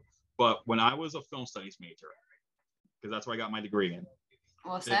with you. But when I was a film studies major, because that's where I got my degree in.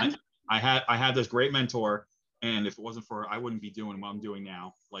 Awesome. I had this great mentor, and if it wasn't for her, I wouldn't be doing what I'm doing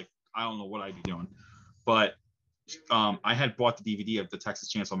now. Like, I don't know what I'd be doing. But I had bought the DVD of the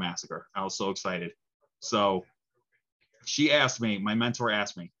Texas Chainsaw Massacre. I was so excited. So my mentor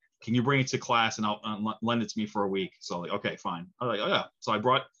asked me, can you bring it to class and I'll lend it to me for a week? So like, okay, fine. I was like, oh yeah. So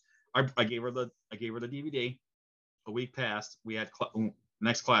I gave her the DVD. A week passed. We had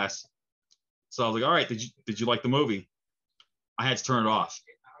next class. So I was like, all right, did you like the movie? I had to turn it off.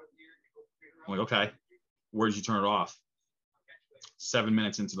 I'm like, okay. Where did you turn it off? 7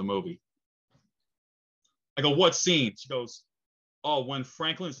 minutes into the movie. I go, what scene? She goes, oh, when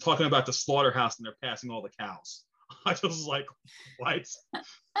Franklin's talking about the slaughterhouse and they're passing all the cows. I just was like, what?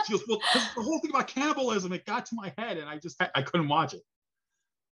 She goes, well, the whole thing about cannibalism, it got to my head and I couldn't watch it.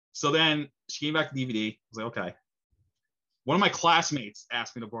 So then she came back to DVD. I was like, okay. One of my classmates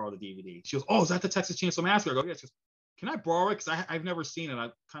asked me to borrow the DVD. She goes, oh, is that the Texas Chainsaw Massacre? I go, yeah. She goes, can I borrow it? Because I've never seen it.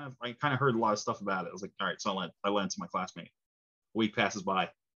 I kind of heard a lot of stuff about it. I was like, all right. So I lent it to my classmate. A week passes by.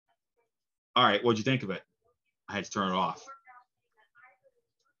 All right, what'd you think of it? I had to turn it off.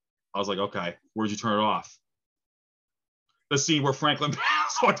 I was like, okay, where'd you turn it off? The scene where Franklin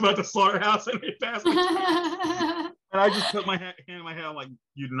talked about the slaughterhouse and they passed me. And I just put my hand in my head. I'm like,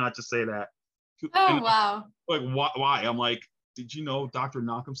 you did not just say that. Oh, wow. Like, why? I'm like, did you know Dr.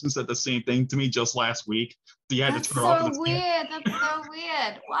 Knockhamson said the same thing to me just last week? So you had to turn it off. That's so weird. That's so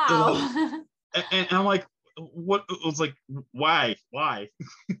weird. Wow. And I'm like, what? It was like, why?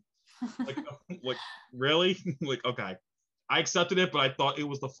 like really? Like, okay. I accepted it, but I thought it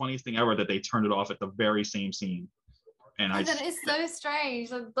was the funniest thing ever that they turned it off at the very same scene. And that is so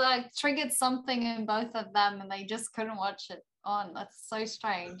strange. Like triggered something in both of them and they just couldn't watch it on. That's so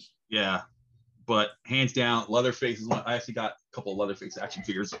strange. Yeah, but hands down, Leatherface is one. I actually got a couple of Leatherface action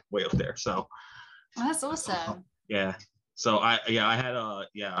figures way up there. So Oh, that's awesome. yeah. So I had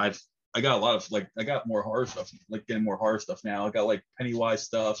I got a lot of like I got more horror stuff, like getting more horror stuff now. I got like Pennywise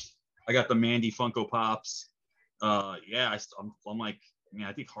stuff. I got the Mandy Funko Pops. I'm like, man,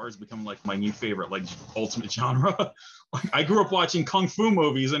 I think horror's become like my new favorite, like ultimate genre. Like I grew up watching kung fu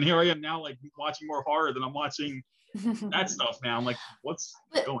movies, and here I am now, like watching more horror than I'm watching that stuff now. I'm like, what's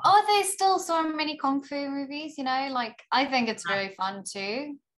But going on? are there still so many kung fu movies? Like I think it's very fun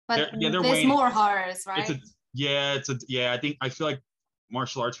too. But They're there's waning. more horrors, It's right? a I think I feel like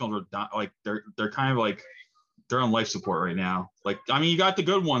martial arts films are like they're kind of like they're on life support right now. Like I mean, you got the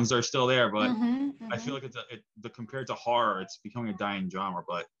good ones; they're still there, but I feel like the compared to horror, it's becoming a dying genre.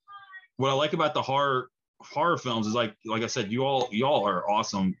 But what I like about the horror films is like I said, you all are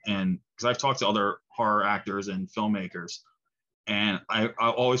awesome, and because I've talked to other horror actors and filmmakers, and I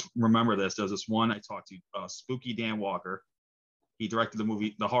always remember this. There's this one I talked to, Spooky Dan Walker. He directed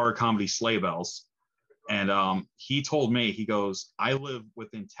the horror comedy Sleigh Bells, and he told me, he goes, I live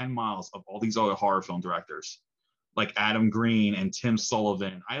within 10 miles of all these other horror film directors, like Adam Green and Tim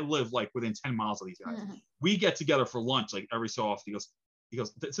Sullivan. I live like within 10 miles of these guys. Mm-hmm. We get together for lunch like every so often. He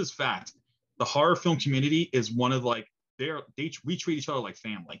goes, this is fact. The horror film community is one of like, we treat each other like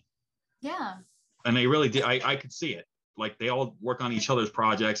family. Yeah. And they really did. I could see it. Like they all work on each other's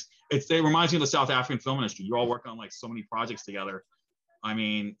projects. It reminds me of the South African film industry. You all work on like so many projects together. I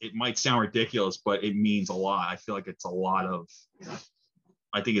mean, it might sound ridiculous, but it means a lot. I feel like it's a lot of.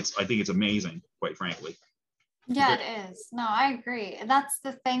 I think it's amazing, quite frankly. Yeah, it is. No, I agree. That's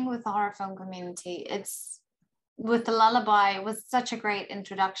the thing with the horror film community. It's with the Lullaby was such a great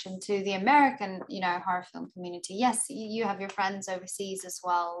introduction to the American, horror film community. Yes, you have your friends overseas as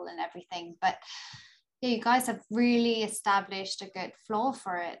well and everything, but yeah, you guys have really established a good floor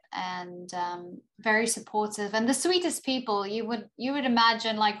for it, and very supportive and the sweetest people. You would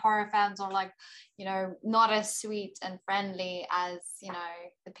imagine like horror fans are like, not as sweet and friendly as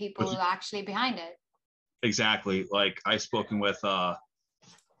the people who are actually behind it. Exactly. Like I actually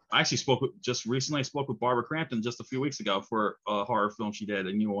spoke with just recently. I spoke with Barbara Crampton just a few weeks ago for a horror film she did,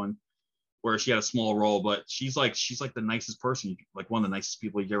 a new one where she had a small role, but she's like the nicest person, like one of the nicest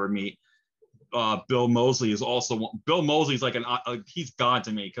people you ever meet. Bill Moseley is also Bill Moseley's like he's God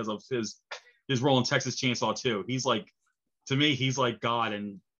to me because of his role in Texas Chainsaw 2. He's like, to me, he's like God,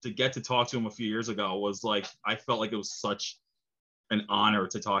 and to get to talk to him a few years ago was like, I felt like it was such an honor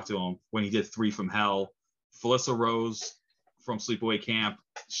to talk to him when he did Three from Hell. Felissa Rose from Sleepaway Camp,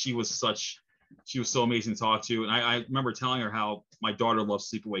 she was so amazing to talk to, and I remember telling her how my daughter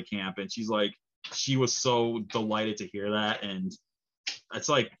loves Sleepaway Camp, and she's like, she was so delighted to hear that, and it's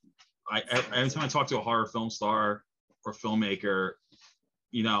like, every time I talk to a horror film star or filmmaker,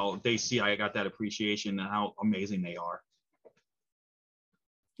 they see I got that appreciation and how amazing they are.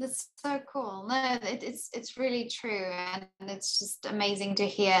 That's so cool. No, it's really true, and it's just amazing to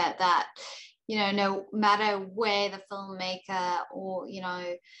hear that, no matter where the filmmaker or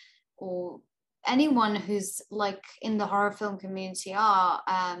anyone who's like in the horror film community are,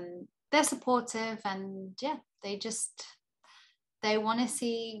 they're supportive, and yeah, we all want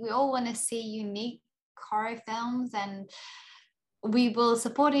to see unique horror films, and we will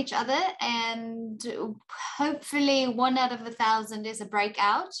support each other, and hopefully 1 out of 1,000 is a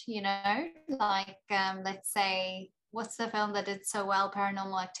breakout, like let's say, what's the film that did so well?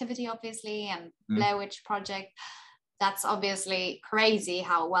 Paranormal Activity, obviously, and Blair Witch Project. That's obviously crazy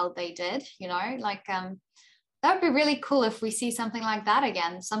how well they did, like that would be really cool if we see something like that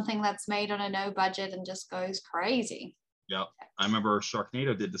again, something that's made on a no budget and just goes crazy. Yeah, I remember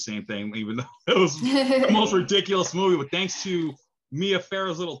Sharknado did the same thing, even though it was the most ridiculous movie. But thanks to Mia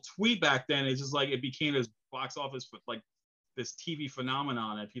Farrow's little tweet back then, it's just like it became this box office with like this TV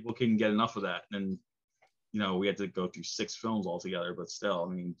phenomenon, and people couldn't get enough of that. And we had to go through 6 films altogether, but still, I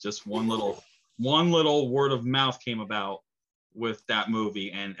mean, just one little word of mouth came about with that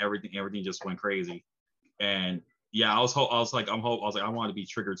movie, and everything just went crazy. And yeah, I was like, I wanted to be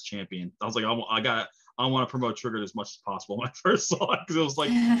Triggered's champion. I was like, I want to promote Triggered as much as possible when I first saw it, because it was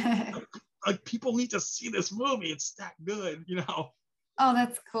like people need to see this movie. It's that good, Oh,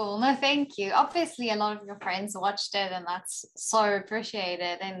 that's cool. No, thank you. Obviously, a lot of your friends watched it, and that's so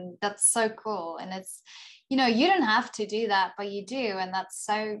appreciated, and that's so cool. And it's, you don't have to do that, but you do, and that's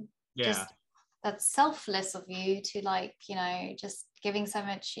so that's selfless of you to like, just giving so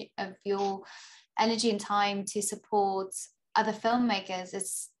much of your energy and time to support other filmmakers.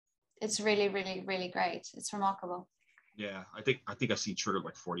 It's really, really, really great. It's remarkable. Yeah, I think I've seen Triggered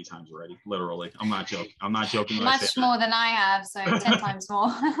like 40 times already. Literally, I'm not joking. I'm not joking. Much more than I have, so 10 times more.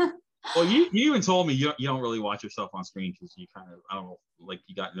 Well, you even told me you don't really watch yourself on screen because you kind of, I don't know, like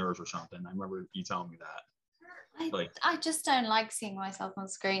you got nerves or something. I remember you telling me that. Like, I just don't like seeing myself on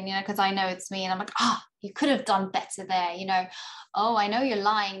screen, because I know it's me and I'm like, you could have done better there, oh, I know you're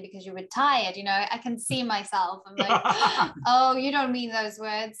lying because you were tired, I can see myself. I'm like, oh, you don't mean those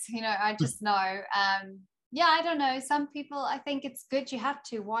words, I just know. Yeah, I don't know. Some people, I think it's good. You have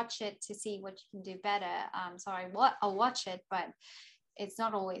to watch it to see what you can do better. I'll watch it, but it's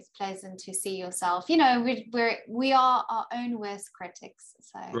not always pleasant to see yourself. We are our own worst critics.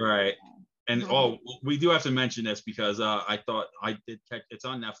 So right. And we do have to mention this because I thought I did catch it's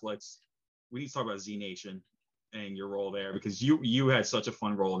on Netflix. We need to talk about Z Nation and your role there because you had such a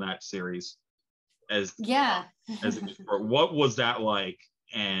fun role in that series. As what was that like,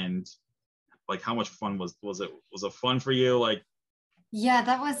 and like how much fun was it fun for you? Like, yeah,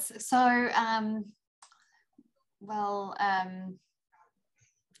 that was so. What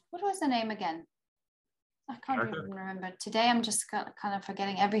was the name again? I can't even remember. Today I'm just kind of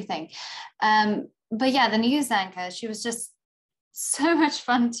forgetting everything. But yeah, the news anchor, she was just so much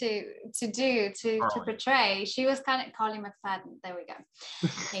fun to portray. She was kind of Carly McFadden. There we go.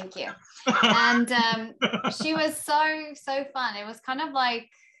 Thank you. And she was so fun. It was kind of like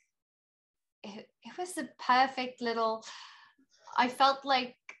it was a perfect little. I felt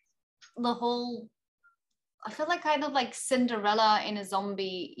like kind of like Cinderella in a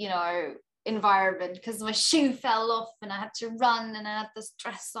zombie, environment, because my shoe fell off and I had to run and I had this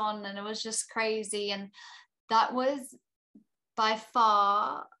dress on and it was just crazy. And that was by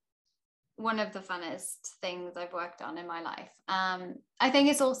far one of the funnest things I've worked on in my life. I think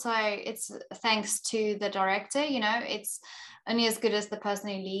it's thanks to the director, it's only as good as the person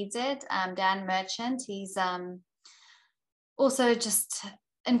who leads it. Dan Merchant, he's also just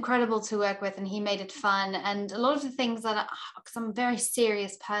incredible to work with, and he made it fun. And a lot of the things that because I'm a very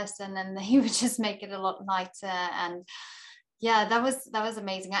serious person, and he would just make it a lot lighter. And yeah, that was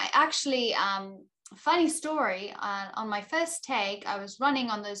amazing. I actually funny story, on my first take I was running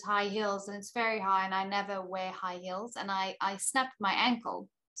on those high heels, and it's very high and I never wear high heels, and I snapped my ankle.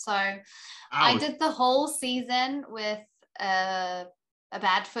 So ouch. I did the whole season with a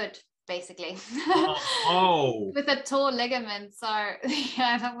bad foot, basically. With a torn ligament. So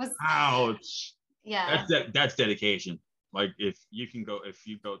yeah, that was ouch. Yeah, that's dedication. Like if you go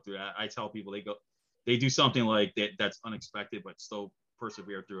through that, I tell people they do something like that that's unexpected but still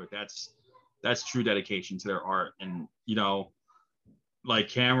persevere through it. That's true dedication to their art. And like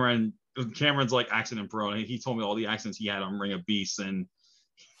Cameron's like accident prone. He told me all the accidents he had on Ring of Beasts, and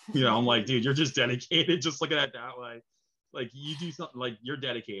I'm like, dude, you're just dedicated. Just looking at that way, like you do something, like you're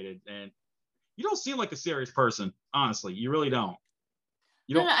dedicated, and you don't seem like a serious person. Honestly, you really don't.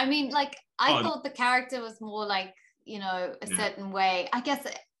 No, I mean, like I thought the character was more like a certain way. I guess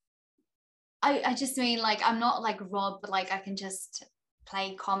I just mean, like, I'm not like Rob, but like I can just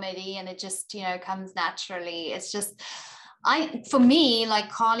play comedy and it just comes naturally. It's just for me, like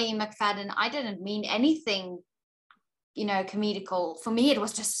Carly McFadden, I didn't mean anything comedical. For me, it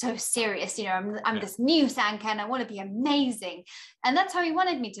was just so serious. I'm this news anchor and I want to be amazing, and that's how he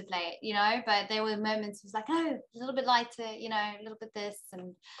wanted me to play it. But there were moments it was like, oh, a little bit lighter, a little bit this,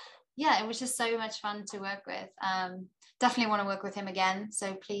 and yeah, it was just so much fun to work with. Definitely want to work with him again.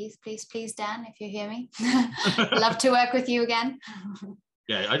 So please, Dan, if you hear me, love to work with you again.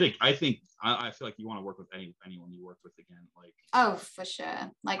 Yeah, I feel like you want to work with anyone you work with again. Like, oh, for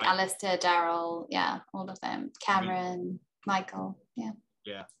sure. Like Alistair, Daryl, yeah, all of them. Cameron, Michael, yeah.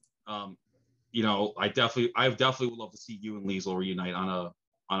 Yeah. I definitely would love to see you and Liesl reunite on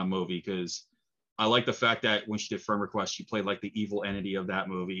a movie, because I like the fact that when she did Firm Request, she played like the evil entity of that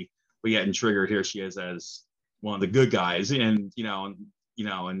movie, but yet in Trigger, here she is as one of the good guys, and she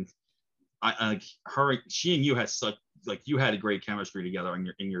and you had such, like, you had a great chemistry together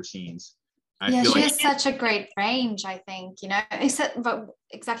in your scenes. She has such a great range, I think, but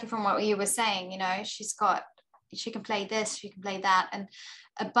exactly from what you were saying, she can play this, she can play that, and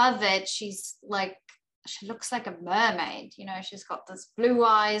above it, she looks like a mermaid, she's got this blue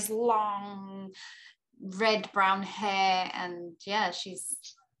eyes, long red brown hair, and yeah,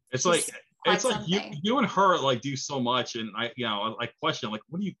 it's like you and her like do so much, and I question, like,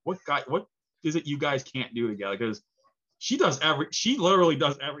 what is it you guys can't do together? Because she literally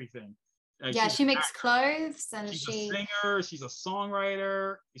does everything. Yeah, she makes clothes, and she's a singer, she's a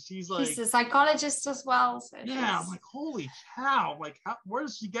songwriter, she's a psychologist as well. So yeah, I'm like, holy cow! Like, where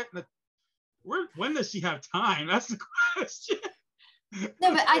does she get when does she have time? That's the question.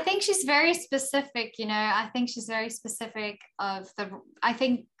 No, but I think she's very specific. I think she's very specific I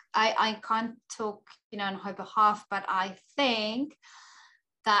think I can't talk on her behalf, but I think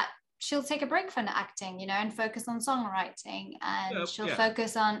that she'll take a break from the acting, you know, and focus on songwriting, and she'll yeah.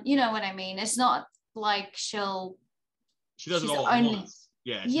 focus on, you know what I mean? It's not like she does it she's all at only once.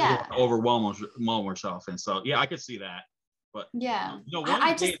 Yeah, she doesn't want to overwhelm herself, and so yeah, I could see that. But yeah, you know, one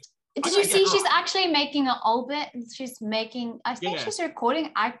I of the just days, did you see she's actually making an album? She's making, I think Yeah. she's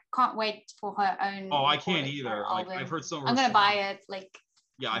recording. I can't wait for her own. Oh, I can't either. Like, album. I've heard some of her I'm gonna songs. buy it. Like,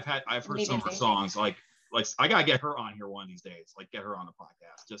 Yeah, I've heard some of her immediately. songs. Like I gotta get her on here one of these days. Like, get her on the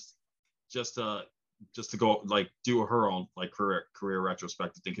podcast, just to go like do her own like career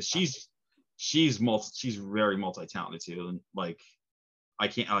retrospective thing, because she's very multi-talented too, and like I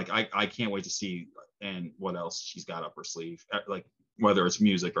can't wait to see and what else she's got up her sleeve, like whether it's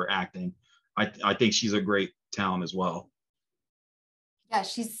music or acting. I think she's a great talent as well. Yeah,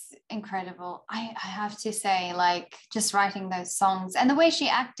 she's incredible. I have to say, like, just writing those songs and the way she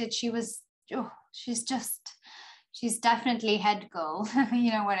acted, she's definitely head girl.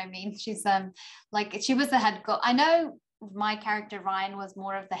 You know what I mean? She's like, she was the head girl. I know my character Reine was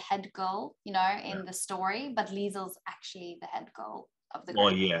more of the head girl, you know, in the story, but Liesel's actually the head girl of the group.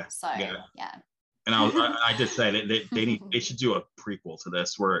 Well, yeah. So yeah. And I did say that they should do a prequel to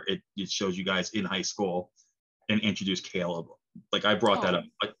this where it shows you guys in high school and introduce Caleb. Like, I brought that up.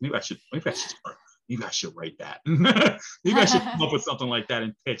 Like, maybe I should write that. Maybe I should come up with something like that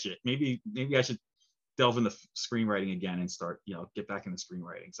and pitch it. Maybe I should delve into screenwriting again and start, you know, get back into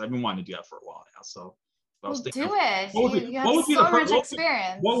screenwriting. So I've been wanting to do that for a while now. So Well, do it. You have so much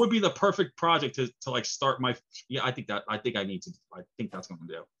experience. What would be the perfect project to like start my? Yeah, I think that's what I'm going to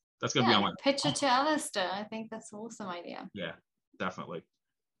do. That's going to be on my pitch it to Alistair. I think that's an awesome idea. Yeah, definitely.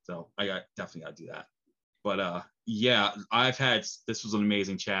 So I definitely got to do that. But yeah, this was an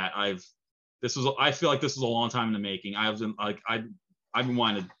amazing chat. I feel like this was a long time in the making. I've been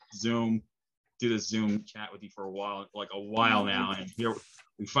wanting to do this Zoom chat with you for a while now, and here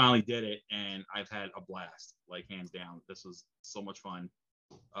we finally did it, and I've had a blast, like, hands down. This was so much fun.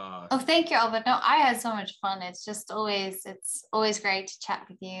 Thank you, Albert. No, I had so much fun. It's always great to chat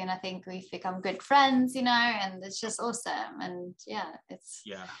with you, and I think we've become good friends, you know, and it's just awesome. And yeah,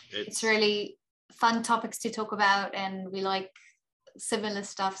 it's really fun topics to talk about, and we like similar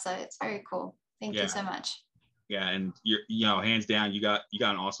stuff, so it's very cool. Thank you so much. Yeah, and you know, hands down, you got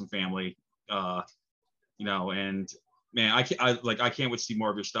an awesome family, you know, and man, I can't wait to see more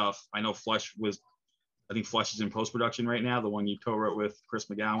of your stuff. I know Flesh is in post-production right now, the one you co-wrote with Chris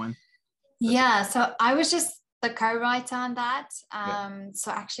McGowan. So I was just the co-writer on that.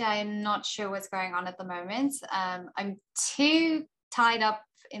 So actually I'm not sure what's going on at the moment. I'm too tied up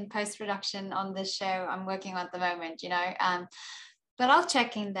in post-production on this show I'm working on at the moment, you know. But I'll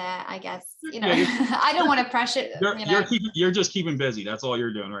check in there, I guess. You know, I don't want to pressure. You're just keeping busy. That's all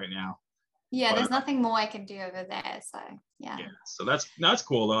you're doing right now. Yeah, there's nothing more I can do over there. So yeah. So that's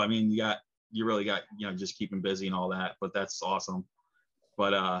cool though. I mean, you really got, you know, just keeping busy and all that, but that's awesome.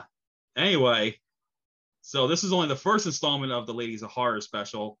 But anyway, so this is only the first installment of the Ladies of Horror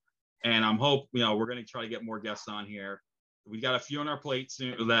special, and we're going to try to get more guests on here. We got a few on our plate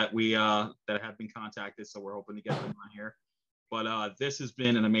soon that that have been contacted, so we're hoping to get them on here. But this has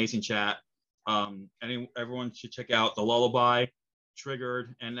been an amazing chat. Everyone should check out The Lullaby,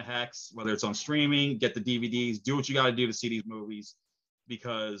 Triggered, and The Hex, whether it's on streaming, get the DVDs, do what you got to do to see these movies,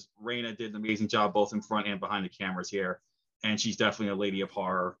 because Reine did an amazing job both in front and behind the cameras here. And she's definitely a lady of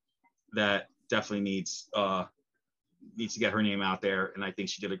horror that definitely needs to get her name out there. And I think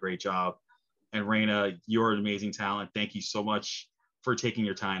she did a great job. And Reine, you're an amazing talent. Thank you so much for taking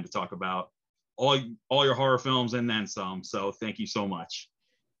your time to talk about all your horror films and then some. So thank you so much.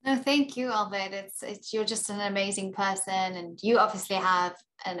 No, thank you, Albert. It's you're just an amazing person, and you obviously have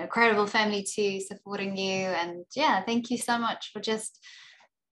an incredible family too supporting you. And yeah, thank you so much for just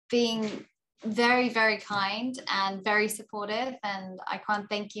being very, very kind and very supportive, and I can't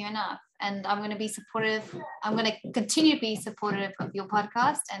thank you enough. And I'm going to be supportive. I'm going to continue to be supportive of your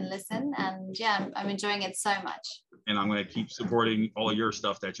podcast and listen. And yeah, I'm enjoying it so much. And I'm going to keep supporting all your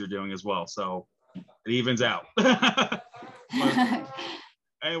stuff that you're doing as well. So it evens out.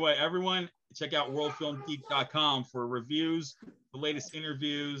 Anyway, everyone, check out worldfilmgeek.com for reviews, the latest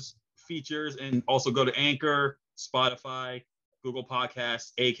interviews, features, and also go to Anchor, Spotify, Google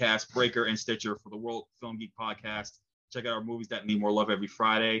Podcasts, Acast, Breaker, and Stitcher for the World Film Geek podcast. Check out our movies that need more love every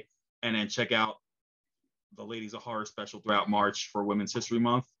Friday, and then check out the Ladies of Horror special throughout March for Women's History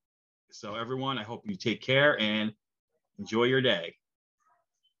Month. So everyone, I hope you take care and enjoy your day.